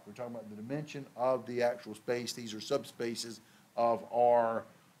subspace of. We're talking about the dimension of the actual space. These are subspaces of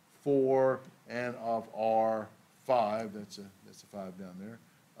R4 and of R5. That's a 5 down there.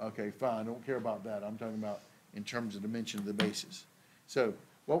 Okay, fine. Don't care about that. I'm talking about in terms of dimension of the bases. So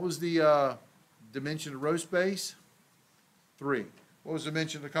what was the dimension of the row space? 3. What was the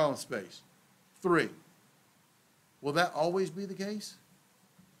dimension of the column space? 3. Will that always be the case?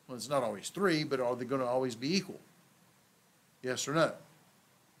 Well, it's not always 3, but are they going to always be equal? Yes or no?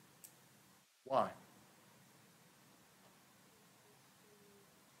 Why?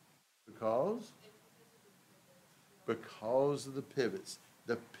 Because? Because of the pivots.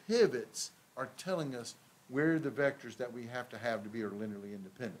 The pivots are telling us where the vectors that we have to be are linearly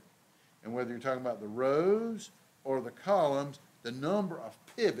independent. And whether you're talking about the rows or the columns, the number of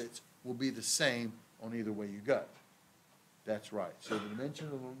pivots will be the same on either way you go. That's right. So the dimension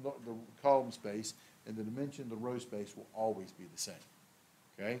of the column space and the dimension of the row space will always be the same.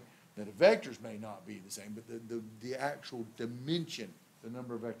 Okay? Now the vectors may not be the same, but the actual dimension, the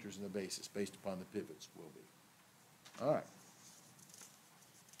number of vectors in the basis based upon the pivots will be. All right.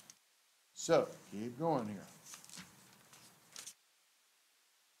 So keep going here.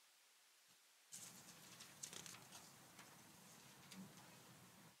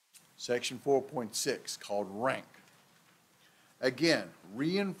 Section 4.6 called rank. Again,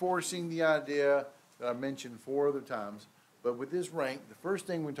 reinforcing the idea that I mentioned 4 other times, but with this rank, the first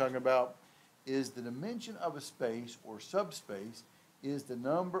thing we're talking about is the dimension of a space or subspace is the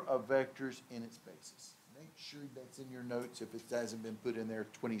number of vectors in its basis. Make sure that's in your notes if it hasn't been put in there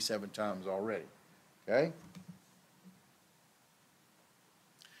 27 times already. Okay?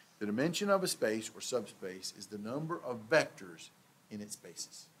 The dimension of a space or subspace is the number of vectors in its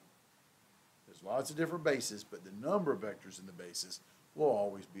basis. There's lots of different bases, but the number of vectors in the basis will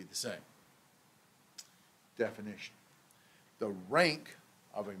always be the same. Definition. The rank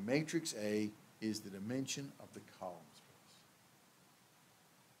of a matrix A is the dimension of the column space.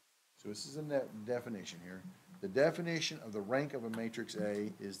 So this is a definition here. The definition of the rank of a matrix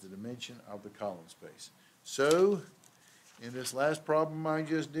A is the dimension of the column space. So, in this last problem I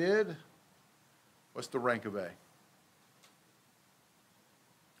just did, what's the rank of A?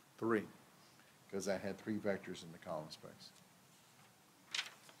 3. Because I had 3 vectors in the column space.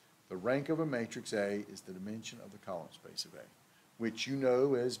 The rank of a matrix A is the dimension of the column space of A, which you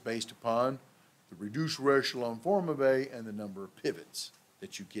know is based upon the reduced row echelon form of A and the number of pivots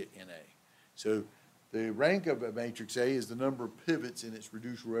that you get in A. So the rank of a matrix A is the number of pivots in its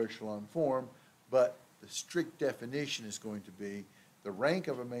reduced row echelon form, but the strict definition is going to be the rank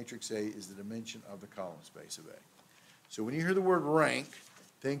of a matrix A is the dimension of the column space of A. So when you hear the word rank,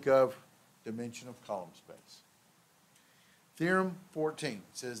 think of dimension of column space. Theorem 14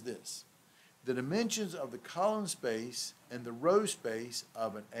 says this: the dimensions of the column space and the row space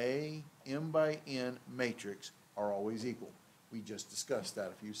of an A m by n matrix are always equal. We just discussed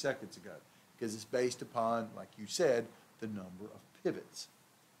that a few seconds ago because it's based upon, like you said, the number of pivots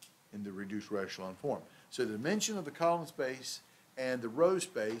in the reduced row echelon form. So the dimension of the column space and the row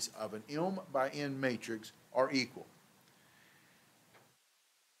space of an m by n matrix are equal.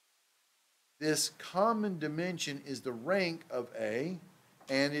 This common dimension is the rank of A,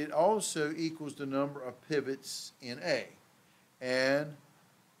 and it also equals the number of pivots in A, and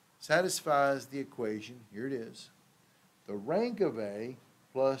satisfies the equation. Here it is. The rank of A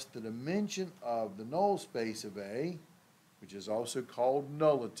plus the dimension of the null space of A, which is also called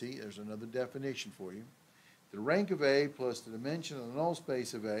nullity. There's another definition for you. The rank of A plus the dimension of the null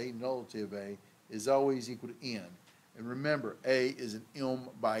space of A, nullity of A, is always equal to n. And remember, A is an m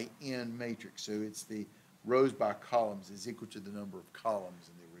by n matrix, so it's the rows by columns is equal to the number of columns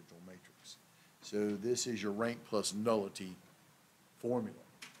in the original matrix. So this is your rank plus nullity formula.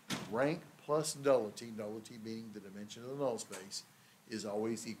 Rank plus nullity, nullity being the dimension of the null space, is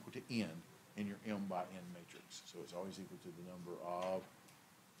always equal to n in your m by n matrix. So it's always equal to the number of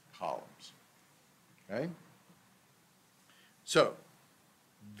columns. Okay? So,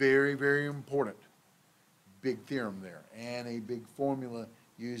 very, very important. Big theorem there, and a big formula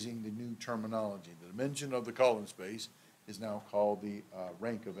using the new terminology. The dimension of the column space is now called the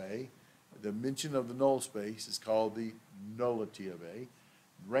rank of A. The dimension of the null space is called the nullity of A.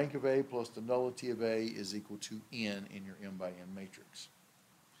 Rank of A plus the nullity of A is equal to n in your m by n matrix.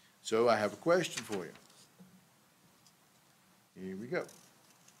 So I have a question for you. Here we go.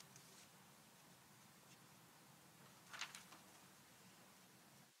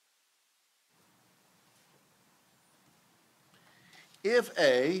 If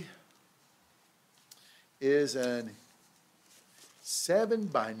A is a 7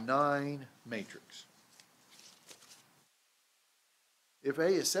 by 9 matrix, if A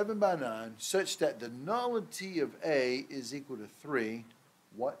is 7 by 9 such that the nullity of A is equal to 3,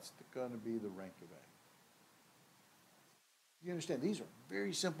 what's going to be the rank of A? You understand, these are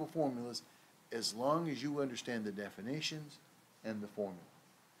very simple formulas as long as you understand the definitions and the formula.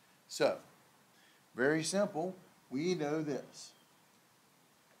 So, very simple, we know this.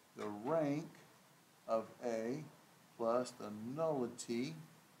 The rank of A plus the nullity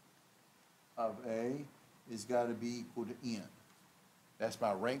of A is got to be equal to n. That's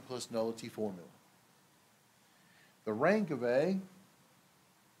my rank plus nullity formula. The rank of A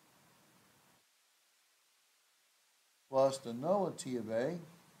plus the nullity of A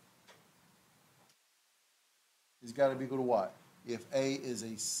is got to be equal to what? If A is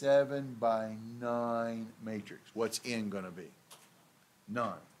a 7 by 9 matrix, what's n going to be?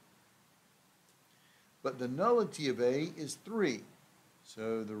 None. But the nullity of A is 3.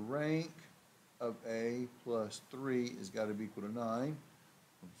 So the rank of A plus 3 is got to be equal to 9.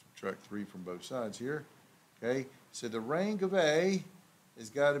 Subtract 3 from both sides here. Okay, so the rank of A has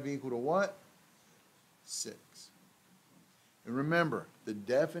got to be equal to what? 6. And remember, the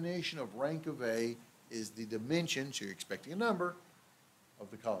definition of rank of A is the dimension, so you're expecting a number, of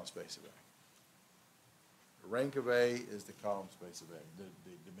the column space of A. The rank of A is the column space of A,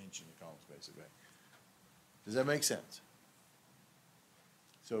 the dimension of the column space of A. Does that make sense?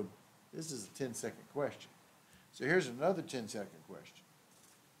 So this is a 10-second question. So here's another 10-second question.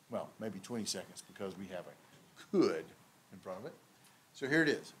 Well, maybe 20 seconds because we have a could in front of it. So here it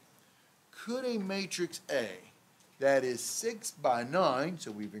is. Could a matrix A that is 6 by 9,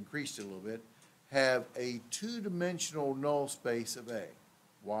 so we've increased it a little bit, have a two-dimensional null space of A?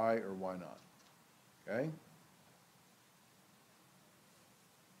 Why or why not? Okay?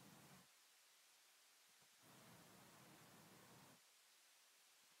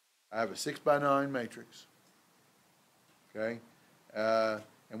 I have a 6 by 9 matrix. Okay?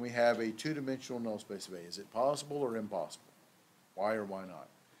 And we have a two-dimensional null space of A. Is it possible or impossible? Why or why not?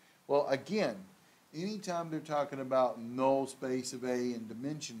 Well, again, anytime they're talking about null space of A and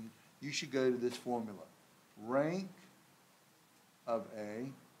dimension, you should go to this formula. Rank of A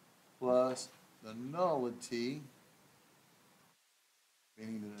plus the nullity,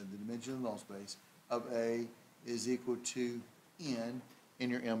 meaning the dimension of the null space, of A is equal to n in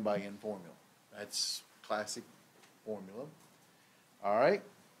your m by n formula. That's classic formula. All right?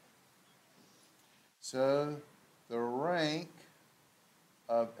 So the rank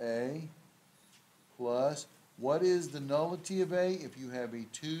of A plus, what is the nullity of A if you have a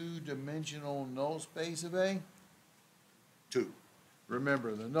two-dimensional null space of A? 2.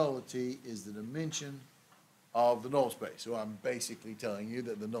 Remember, the nullity is the dimension of the null space. So I'm basically telling you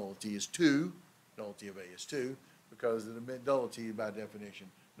that the nullity is 2. Nullity of A is 2 because the nullity, by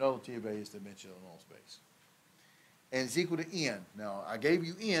definition, nullity of A is the dimension of the null space. And it's equal to n. Now, I gave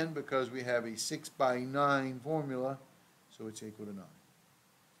you n because we have a 6 by 9 formula, so it's equal to 9.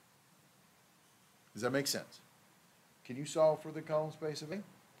 Does that make sense? Can you solve for the column space of A?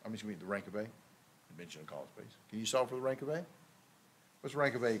 I mean, the rank of A, dimension of column space. Can you solve for the rank of A? What's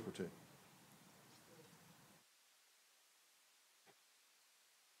rank of A equal to?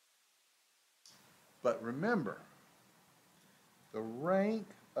 But remember, the rank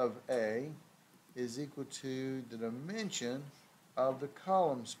of A is equal to the dimension of the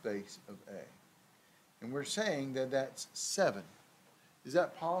column space of A. And we're saying that that's 7. Is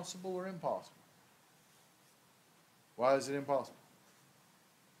that possible or impossible? Why is it impossible?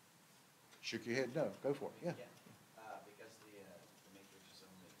 Shook your head, no. Go for it, yeah. Because the matrix is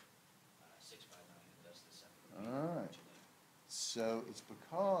only 6 by 9, and that's the 7. All right. So it's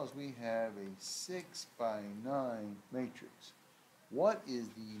because we have a 6 by 9 matrix. What is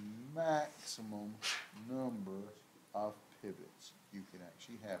the maximum number of pivots you can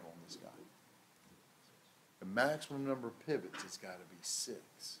actually have on this guy? The maximum number of pivots has got to be 6.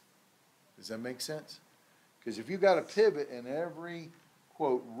 Does that make sense? Because if you've got a pivot in every,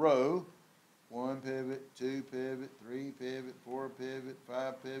 quote, row, 1 pivot, 2 pivot, 3 pivot, 4 pivot,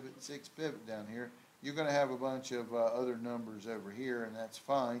 5 pivot, 6 pivot down here, you're going to have a bunch of other numbers over here, and that's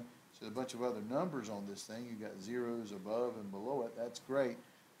fine. So a bunch of other numbers on this thing. You've got zeros above and below it. That's great.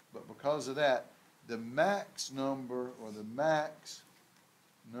 But because of that, the max number or the max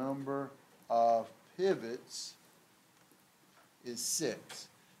number of pivots is 6.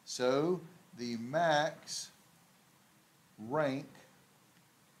 So the max rank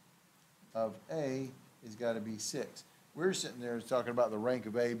of A has got to be 6. We're sitting there talking about the rank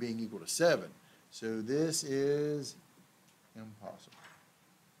of A being equal to 7. So this is Impossible.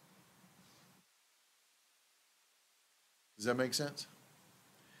 Does that make sense?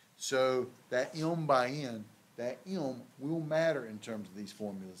 So that M by N, that M will matter in terms of these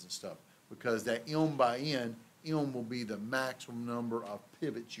formulas and stuff, because that M by N, M will be the maximum number of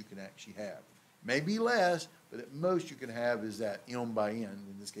pivots you can actually have. Maybe less, but at most you can have is that M by N,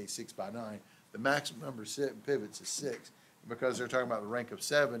 in this case 6 by 9. The maximum number of pivots is 6. Because they're talking about the rank of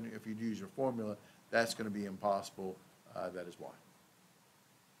 7, if you use your formula, that's going to be impossible. That is why.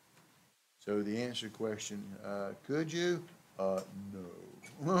 So the answer to the question, could you? No.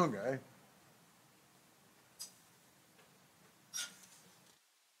 Okay.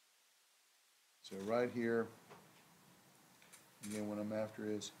 So right here, again, what I'm after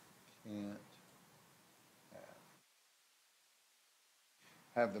is can't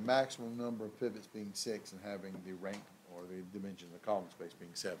have the maximum number of pivots being 6 and having the rank or the dimension of the column space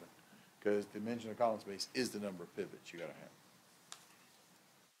being 7. Because the dimension of the column space is the number of pivots you got to have.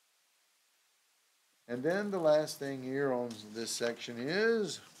 And then the last thing here on this section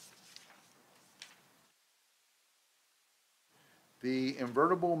is the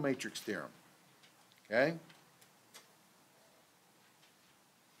invertible matrix theorem. Okay?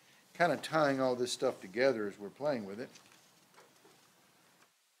 Kind of tying all this stuff together as we're playing with it.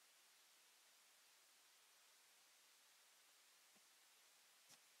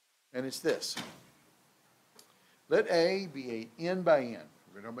 And it's this. Let A be a n by n.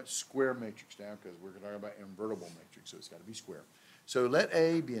 We're talking about square matrix now because we're talking about invertible matrix, so it's got to be square. So let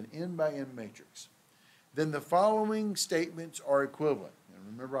A be an n by n matrix. Then the following statements are equivalent. And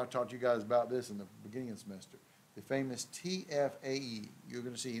remember I taught you guys about this in the beginning of the semester. The famous TFAE. You're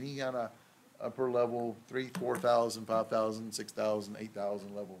going to see any kind of upper level 3, 4,000, 5,000, 6,000, 8,000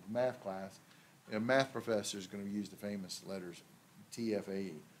 level of math class. A math professor is going to use the famous letters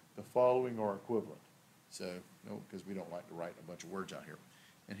TFAE. The following are equivalent. So, no, because we don't like to write a bunch of words out here.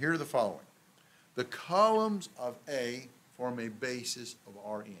 And here are the following. The columns of A form a basis of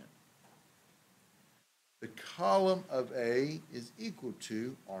Rn. The column of A is equal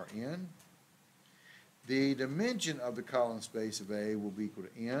to Rn. The dimension of the column space of A will be equal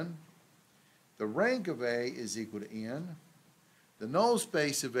to n. The rank of A is equal to n. The null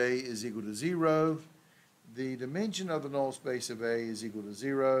space of A is equal to 0. The dimension of the null space of A is equal to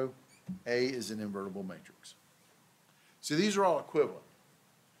 0. A is an invertible matrix. So these are all equivalent.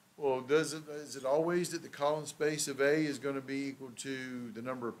 Well, is it always that the column space of A is going to be equal to the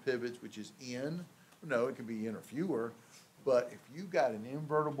number of pivots, which is n? No, it can be n or fewer. But if you got an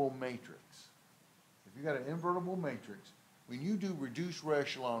invertible matrix, when you do reduced row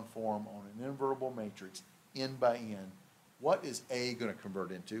echelon form on an invertible matrix, n by n, what is A going to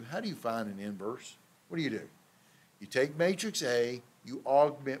convert into? How do you find an inverse? What do? You take matrix A, you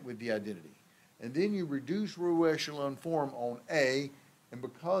augment with the identity. And then you reduce row echelon form on A, and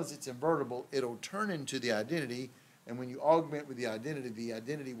because it's invertible, it'll turn into the identity, and when you augment with the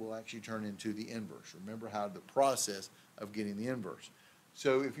identity will actually turn into the inverse. Remember how the process of getting the inverse.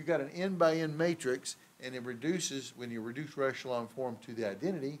 So if you've got an n by n matrix, and it reduces, when you reduce row echelon form to the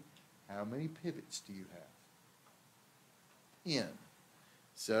identity, how many pivots do you have? N.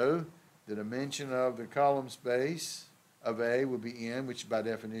 So the dimension of the column space of A would be n, which by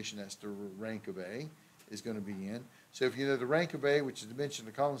definition that's the rank of A, is going to be n. So if you know the rank of A, which is the dimension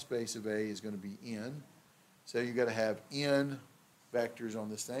of the column space of A, is going to be n. So you've got to have n vectors on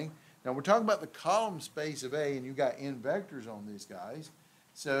this thing. Now we're talking about the column space of A, and you've got n vectors on these guys.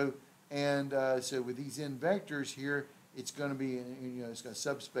 So so with these n vectors here, it's going to be, it's got a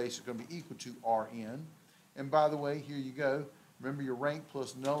subspace, it's going to be equal to Rn. And by the way, here you go. Remember your rank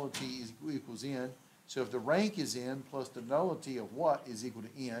plus nullity equals n. So if the rank is n plus the nullity of what is equal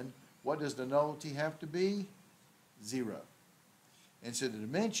to n, what does the nullity have to be? 0. And so the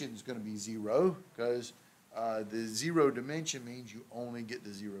dimension is going to be 0 because the 0 dimension means you only get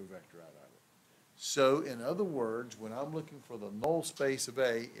the 0 vector out of it. So in other words, when I'm looking for the null space of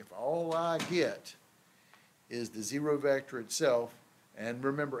A, if all I get is the 0 vector itself, and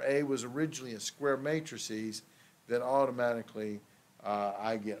remember A was originally a square matrices, then automatically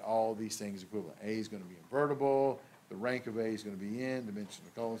I get all these things equivalent. A is going to be invertible, the rank of A is going to be n, dimension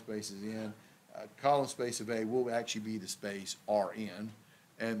of the column space is n. Column space of A will actually be the space Rn,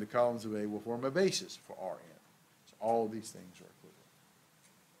 and the columns of A will form a basis for Rn. So all of these things are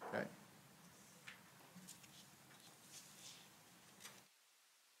equivalent. Okay?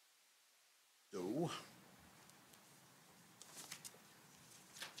 So,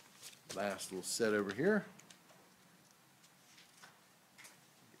 last little set over here.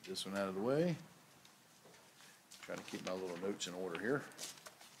 Get this one out of the way. Try to keep my little notes in order here.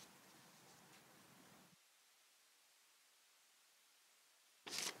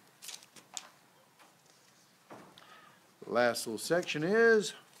 last little section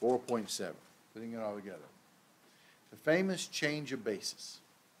is 4.7, putting it all together. The famous change of basis,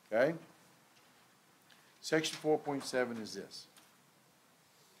 okay? Section 4.7 is this.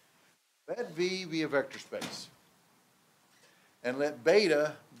 Let V be a vector space, and let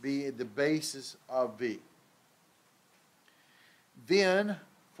beta be the basis of V. Then,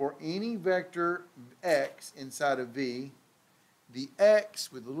 for any vector x inside of V, the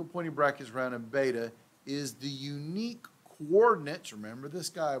x with the little pointy brackets around in beta is the unique coordinates, remember this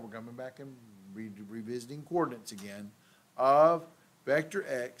guy, we're coming back and revisiting coordinates again, of vector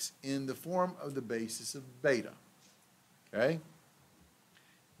x in the form of the basis of beta. Okay?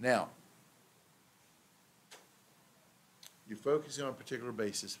 Now, you're focusing on a particular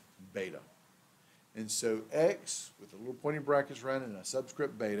basis, beta. And so x, with the little pointy brackets around it and a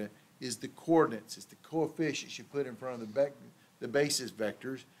subscript beta, is the coordinates, it's the coefficients you put in front of the basis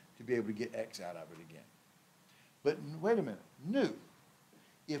vectors to be able to get x out of it again. But wait a minute, new.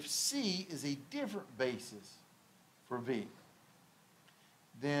 If C is a different basis for V,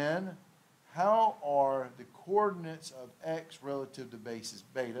 then how are the coordinates of x relative to basis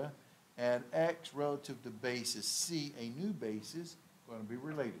beta and x relative to basis C, a new basis, going to be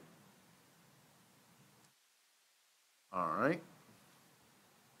related? All right.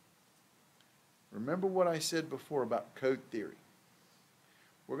 Remember what I said before about code theory.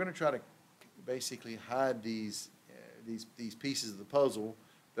 We're going to try to basically hide these pieces of the puzzle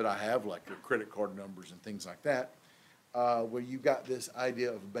that I have, like your credit card numbers and things like that, where you've got this idea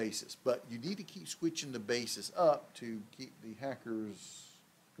of a basis. But you need to keep switching the basis up to keep the hackers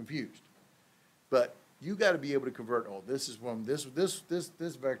confused. But you got to be able to convert, oh, this is one, this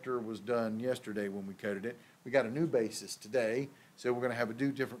vector was done yesterday when we coded it. We got a new basis today, so we're going to have a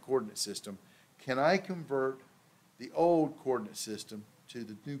new different coordinate system. Can I convert the old coordinate system to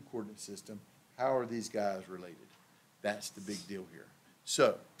the new coordinate system? How are these guys related? That's the big deal here.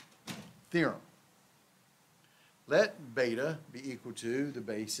 So, theorem. Let beta be equal to the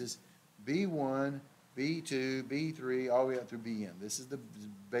basis B1, B2, B3, all the way up through Bn. This is the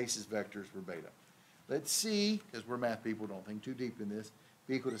basis vectors for beta. Let C, because we're math people, don't think too deep in this,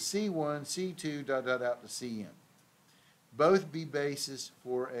 be equal to C1, C2, out to Cn. Both be basis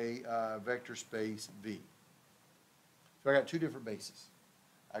for a vector space V. So I got two different bases.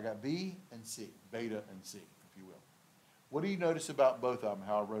 I got B and C, beta and C, if you will. What do you notice about both of them,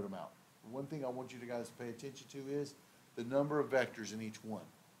 how I wrote them out? One thing I want you guys to pay attention to is the number of vectors in each one.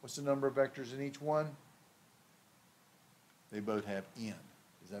 What's the number of vectors in each one? They both have n.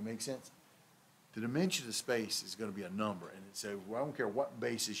 Does that make sense? The dimension of the space is going to be a number, and so I don't care what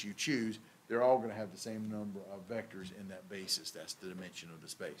basis you choose, they're all going to have the same number of vectors in that basis. That's the dimension of the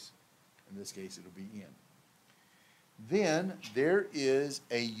space. In this case, it'll be n. Then there is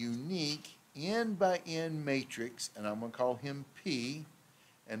a unique n by n matrix, and I'm going to call him P.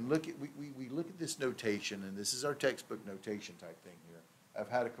 And look at we look at this notation, and this is our textbook notation type thing here of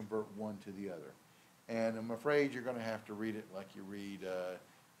how to convert one to the other. And I'm afraid you're going to have to read it like you read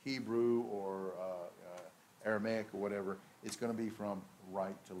Hebrew or Aramaic or whatever. It's going to be from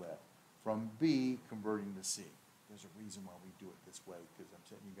right to left, from B converting to C. There's a reason why we do it this way, because I'm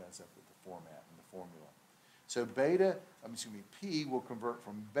setting you guys up with the format and the formula. So P will convert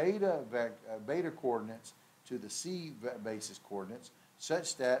from beta coordinates to the C basis coordinates,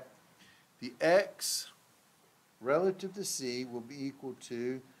 such that the x relative to C will be equal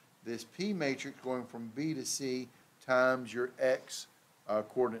to this P matrix going from B to C times your x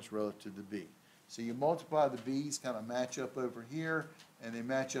coordinates relative to B. So you multiply the B's, kind of match up over here, and they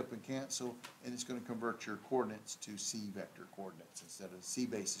match up and cancel, and it's going to convert your coordinates to C vector coordinates instead of C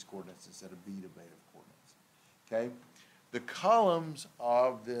basis coordinates instead of B to beta coordinates. Okay? The columns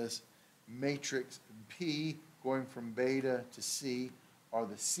of this matrix P going from beta to C are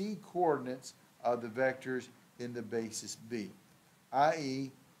the C coordinates of the vectors in the basis B,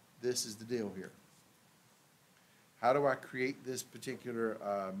 i.e., this is the deal here. How do I create this particular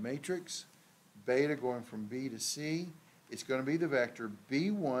matrix? Beta going from B to C, it's going to be the vector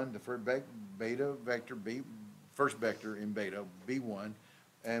B1, the first beta vector, first vector in beta, B1,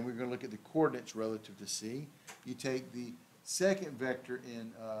 and we're going to look at the coordinates relative to C. You take the second vector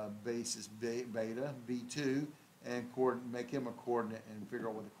in basis beta, B2, and make him a coordinate and figure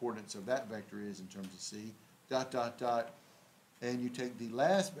out what the coordinates of that vector is in terms of C, ... And you take the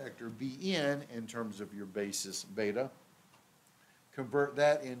last vector, Bn, in terms of your basis beta, convert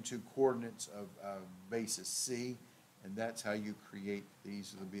that into coordinates of basis C, and that's how you create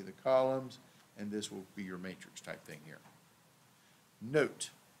these. Will be the columns, and this will be your matrix type thing here.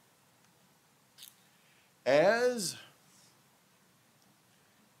 Note, as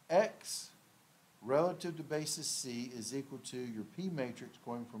x relative to basis C is equal to your P matrix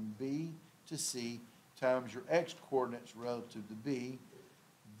going from B to C times your X coordinates relative to B,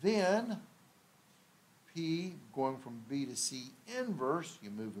 then P going from B to C inverse,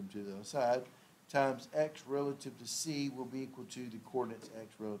 you move them to the other side, times X relative to C will be equal to the coordinates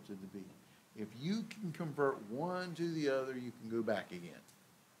X relative to B. If you can convert one to the other, you can go back again.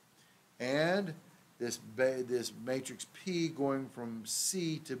 And this matrix P going from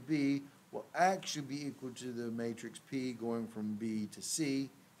C to B will actually be equal to the matrix P going from B to C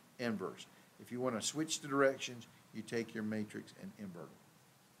inverse. If you want to switch the directions, you take your matrix and invert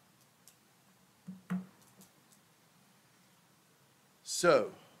it.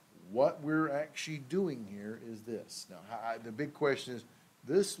 So, what we're actually doing here is this. Now, the big question is,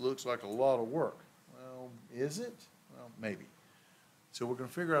 this looks like a lot of work. Well, is it? Well, maybe. So we're going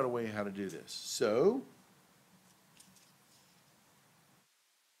to figure out a way how to do this. So,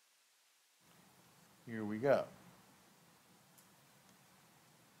 here we go.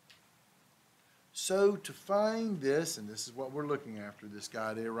 So to find this, and this is what we're looking after, this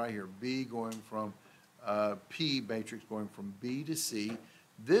guy there right here, B going from P matrix going from B to C.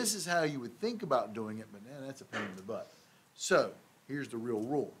 This is how you would think about doing it, but man, that's a pain in the butt. So here's the real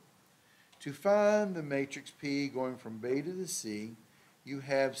rule. To find the matrix P going from beta to C, you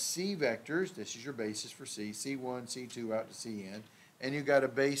have C vectors. This is your basis for C, C1, C2 out to Cn. And you've got a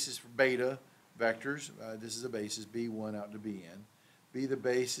basis for beta vectors. This is a basis, B1 out to Bn. Be the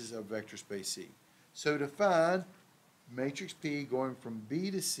basis of vector space C. So to find matrix P going from B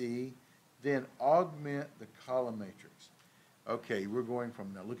to C, then augment the column matrix. Okay, we're going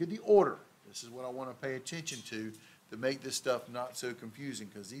from, now look at the order. This is what I want to pay attention to make this stuff not so confusing,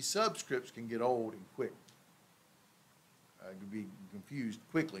 because these subscripts can get old and quick. Can be confused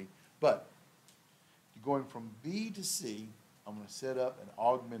quickly, but you're going from B to C, I'm going to set up an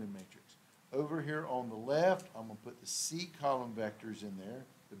augmented matrix. Over here on the left, I'm going to put the C column vectors in there,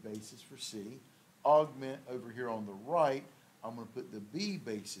 the basis for C. Augment over here on the right, I'm going to put the B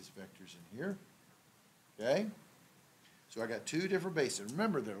basis vectors in here. Okay? So I got two different bases.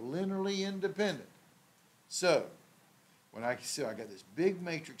 Remember, they're linearly independent. So, when I got this big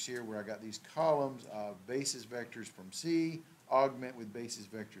matrix here where I got these columns of basis vectors from C, augment with basis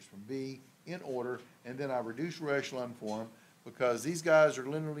vectors from B in order, and then I reduce row echelon form because these guys are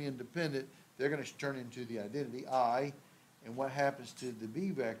linearly independent. They're going to turn into the identity I, and what happens to the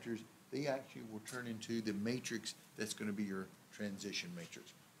B vectors, they actually will turn into the matrix that's going to be your transition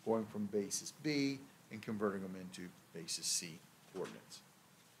matrix, going from basis B and converting them into basis C coordinates.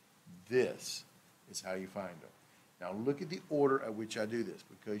 This is how you find them. Now look at the order at which I do this,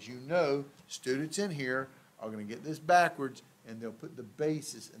 because you know students in here are going to get this backwards and they'll put the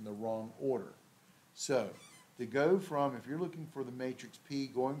basis in the wrong order. So to go from, if you're looking for the matrix P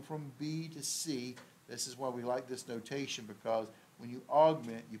going from B to C, this is why we like this notation, because when you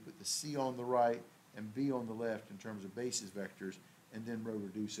augment, you put the C on the right and B on the left in terms of basis vectors, and then row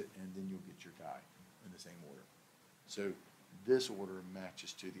reduce it, and then you'll get your guy in the same order. So this order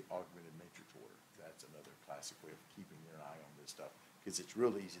matches to the augmented matrix order. That's another classic way of keeping your eye on this stuff, because it's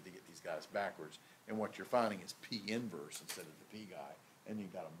real easy to get these guys backwards, and what you're finding is P inverse instead of the P guy, and you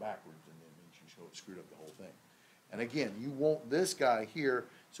got them backwards, and then it means you screwed up the whole thing. And again, you want this guy here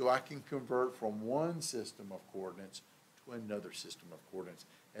so I can convert from one system of coordinates to another system of coordinates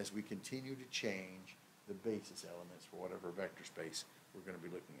as we continue to change the basis elements for whatever vector space we're going to be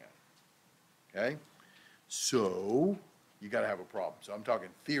looking at. Okay? So you got to have a problem. So I'm talking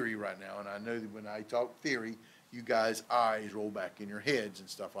theory right now, and I know that when I talk theory, you guys' eyes roll back in your heads and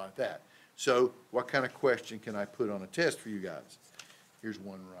stuff like that. So what kind of question can I put on a test for you guys? Here's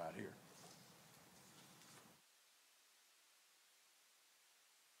one right here.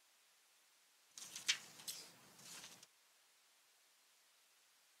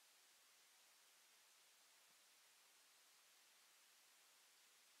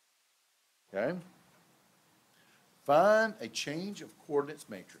 Okay? Find a change of coordinates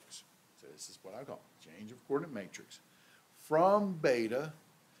matrix. So this is what I call it, change of coordinate matrix. From beta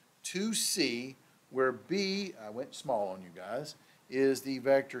to C, where B, I went small on you guys, is the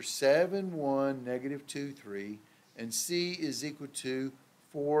vector 7, 1, negative 2, 3, and C is equal to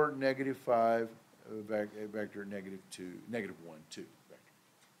 4, negative 5, vector negative 2, negative 1, 2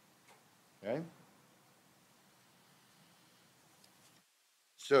 vector. Okay?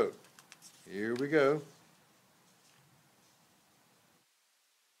 So, here we go.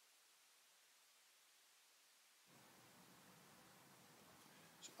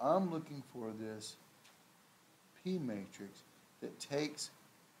 So I'm looking for this P matrix that takes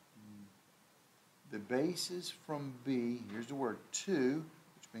the basis from B, here's the word 2,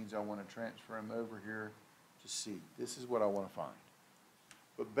 which means I want to transfer him over here to C. This is what I want to find.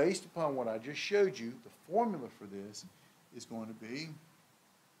 But based upon what I just showed you, the formula for this is going to be,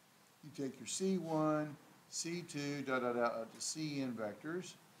 you take your C1, C2, up to Cn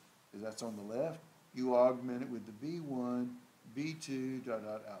vectors, because that's on the left. You augment it with the B1, B2,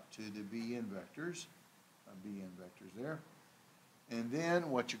 out to the Bn vectors. Bn vectors there. And then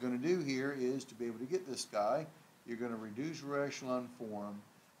what you're going to do here is, to be able to get this guy, you're going to reduce row echelon form,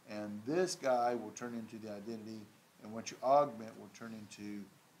 and this guy will turn into the identity, and what you augment will turn into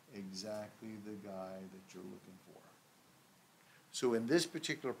exactly the guy that you're looking for. So in this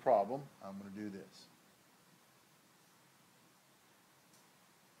particular problem, I'm going to do this.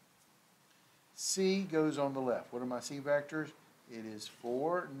 C goes on the left. What are my C vectors? It is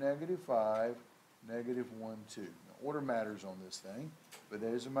 4, -5, -1, 2. Now, order matters on this thing, but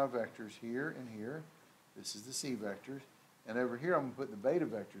those are my vectors here and here. This is the C vectors. And over here, I'm going to put the beta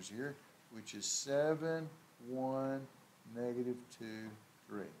vectors here, which is 7, 1, -2,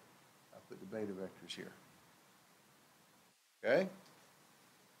 3. I put the beta vectors here. Okay?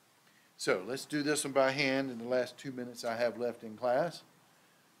 So let's do this one by hand in the last 2 minutes I have left in class,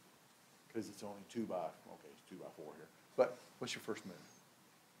 because it's only 2 by 4 here. But what's your first move?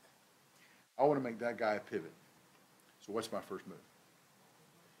 I want to make that guy a pivot. So what's my first move?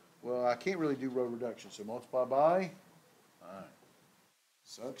 Well, I can't really do row reduction, so multiply by. All right.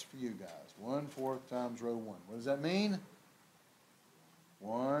 Sucks for you guys. 1/4 times row 1. What does that mean?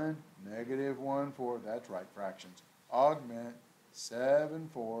 1, -1/4. That's right, fractions. Augment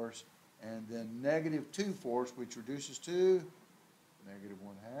 7/4, and then -2/4, which reduces to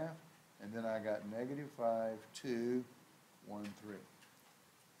 -1/2. And then I got -5, 2, 1, 3.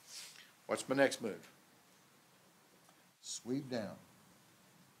 What's my next move? Sweep down.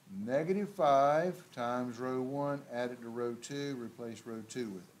 -5 times row 1, add it to row 2, replace row 2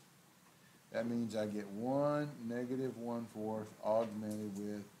 with it. That means I get 1, -1/4, augmented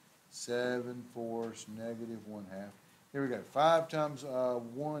with 7/4, -1/2. Here we go. 5 times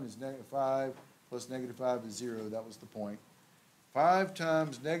 1 is -5, plus -5 is 0. That was the point. 5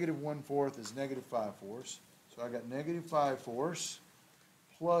 times -1/4 is -5/4. So I got -5/4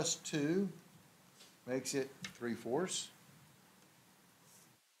 plus 2 makes it 3/4.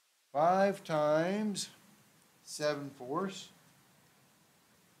 5 times 7/4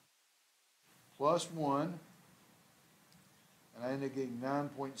 plus 1, and I end up getting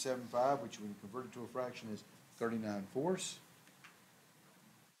 9.75, which when you convert it to a fraction is 39/4.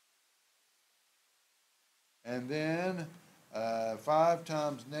 And then 5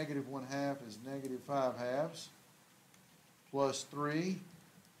 times -1/2 is -5/2 plus 3,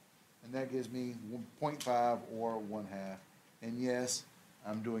 and that gives me 0.5 or 1/2. And yes,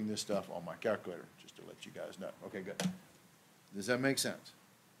 I'm doing this stuff on my calculator, just to let you guys know. Okay, good. Does that make sense?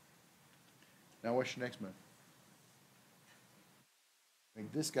 Now what's your next move?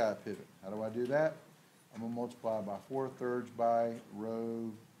 Make this guy a pivot. How do I do that? I'm going to multiply by 4/3 by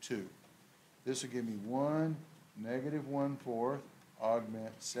row 2. This will give me 1, -1/4,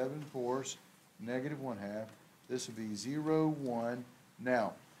 augment 7/4, -1/2. This will be 0, 1.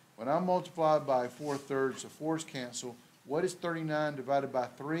 Now, when I multiply by 4/3, the 4's cancel. What is 39 divided by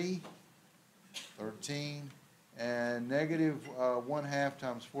 3? 13. And -1/2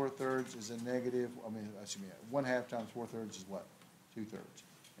 times 4/3 is a negative, 1/2 times 4/3 is what? 2/3.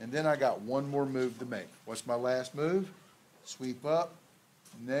 And then I got one more move to make. What's my last move? Sweep up.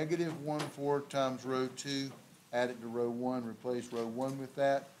 -1/4 times row 2, add it to row 1, replace row 1 with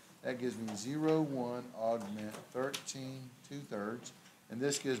that. That gives me 0, 1, augment 13, 2/3. And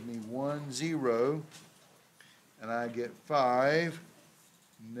this gives me 1, 0, and I get 5,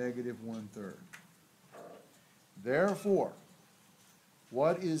 -1/3. Therefore,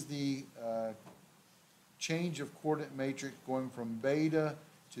 what is the change of coordinate matrix going from beta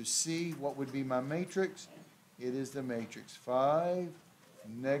to C? What would be my matrix? It is the matrix 5,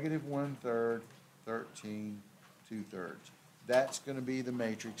 -1/3, 13, 2/3. That's going to be the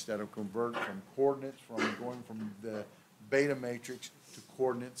matrix that will convert from coordinates from going from the beta matrix to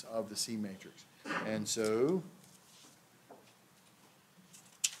coordinates of the C matrix. And so,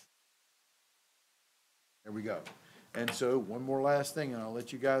 there we go. And so, one more last thing, and I'll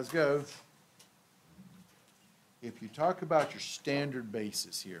let you guys go. If you talk about your standard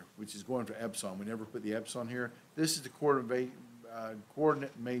basis here, which is going for epsilon, we never put the epsilon here. This is the coordinate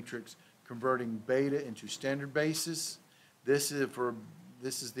matrix converting beta into standard basis. This is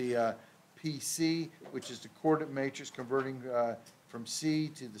the PC, which is the coordinate matrix converting from C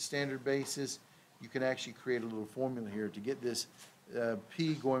to the standard basis. You can actually create a little formula here to get this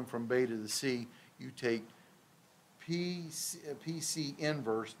P going from beta to C. You take PC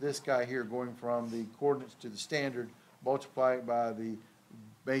inverse, this guy here going from the coordinates to the standard, multiply it by the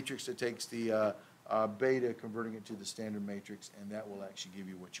matrix that takes the beta, converting it to the standard matrix, and that will actually give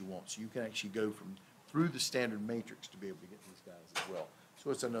you what you want. So you can actually go through the standard matrix to be able to get these guys as well. So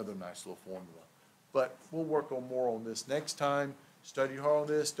it's another nice little formula. But we'll work on more on this next time. Study hard on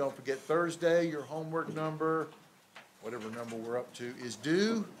this. Don't forget Thursday, your homework number, whatever number we're up to, is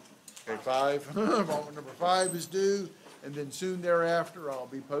due. Okay, 5, homework number 5 is due. And then soon thereafter, I'll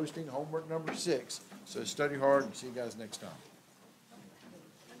be posting homework number 6. So study hard and see you guys next time.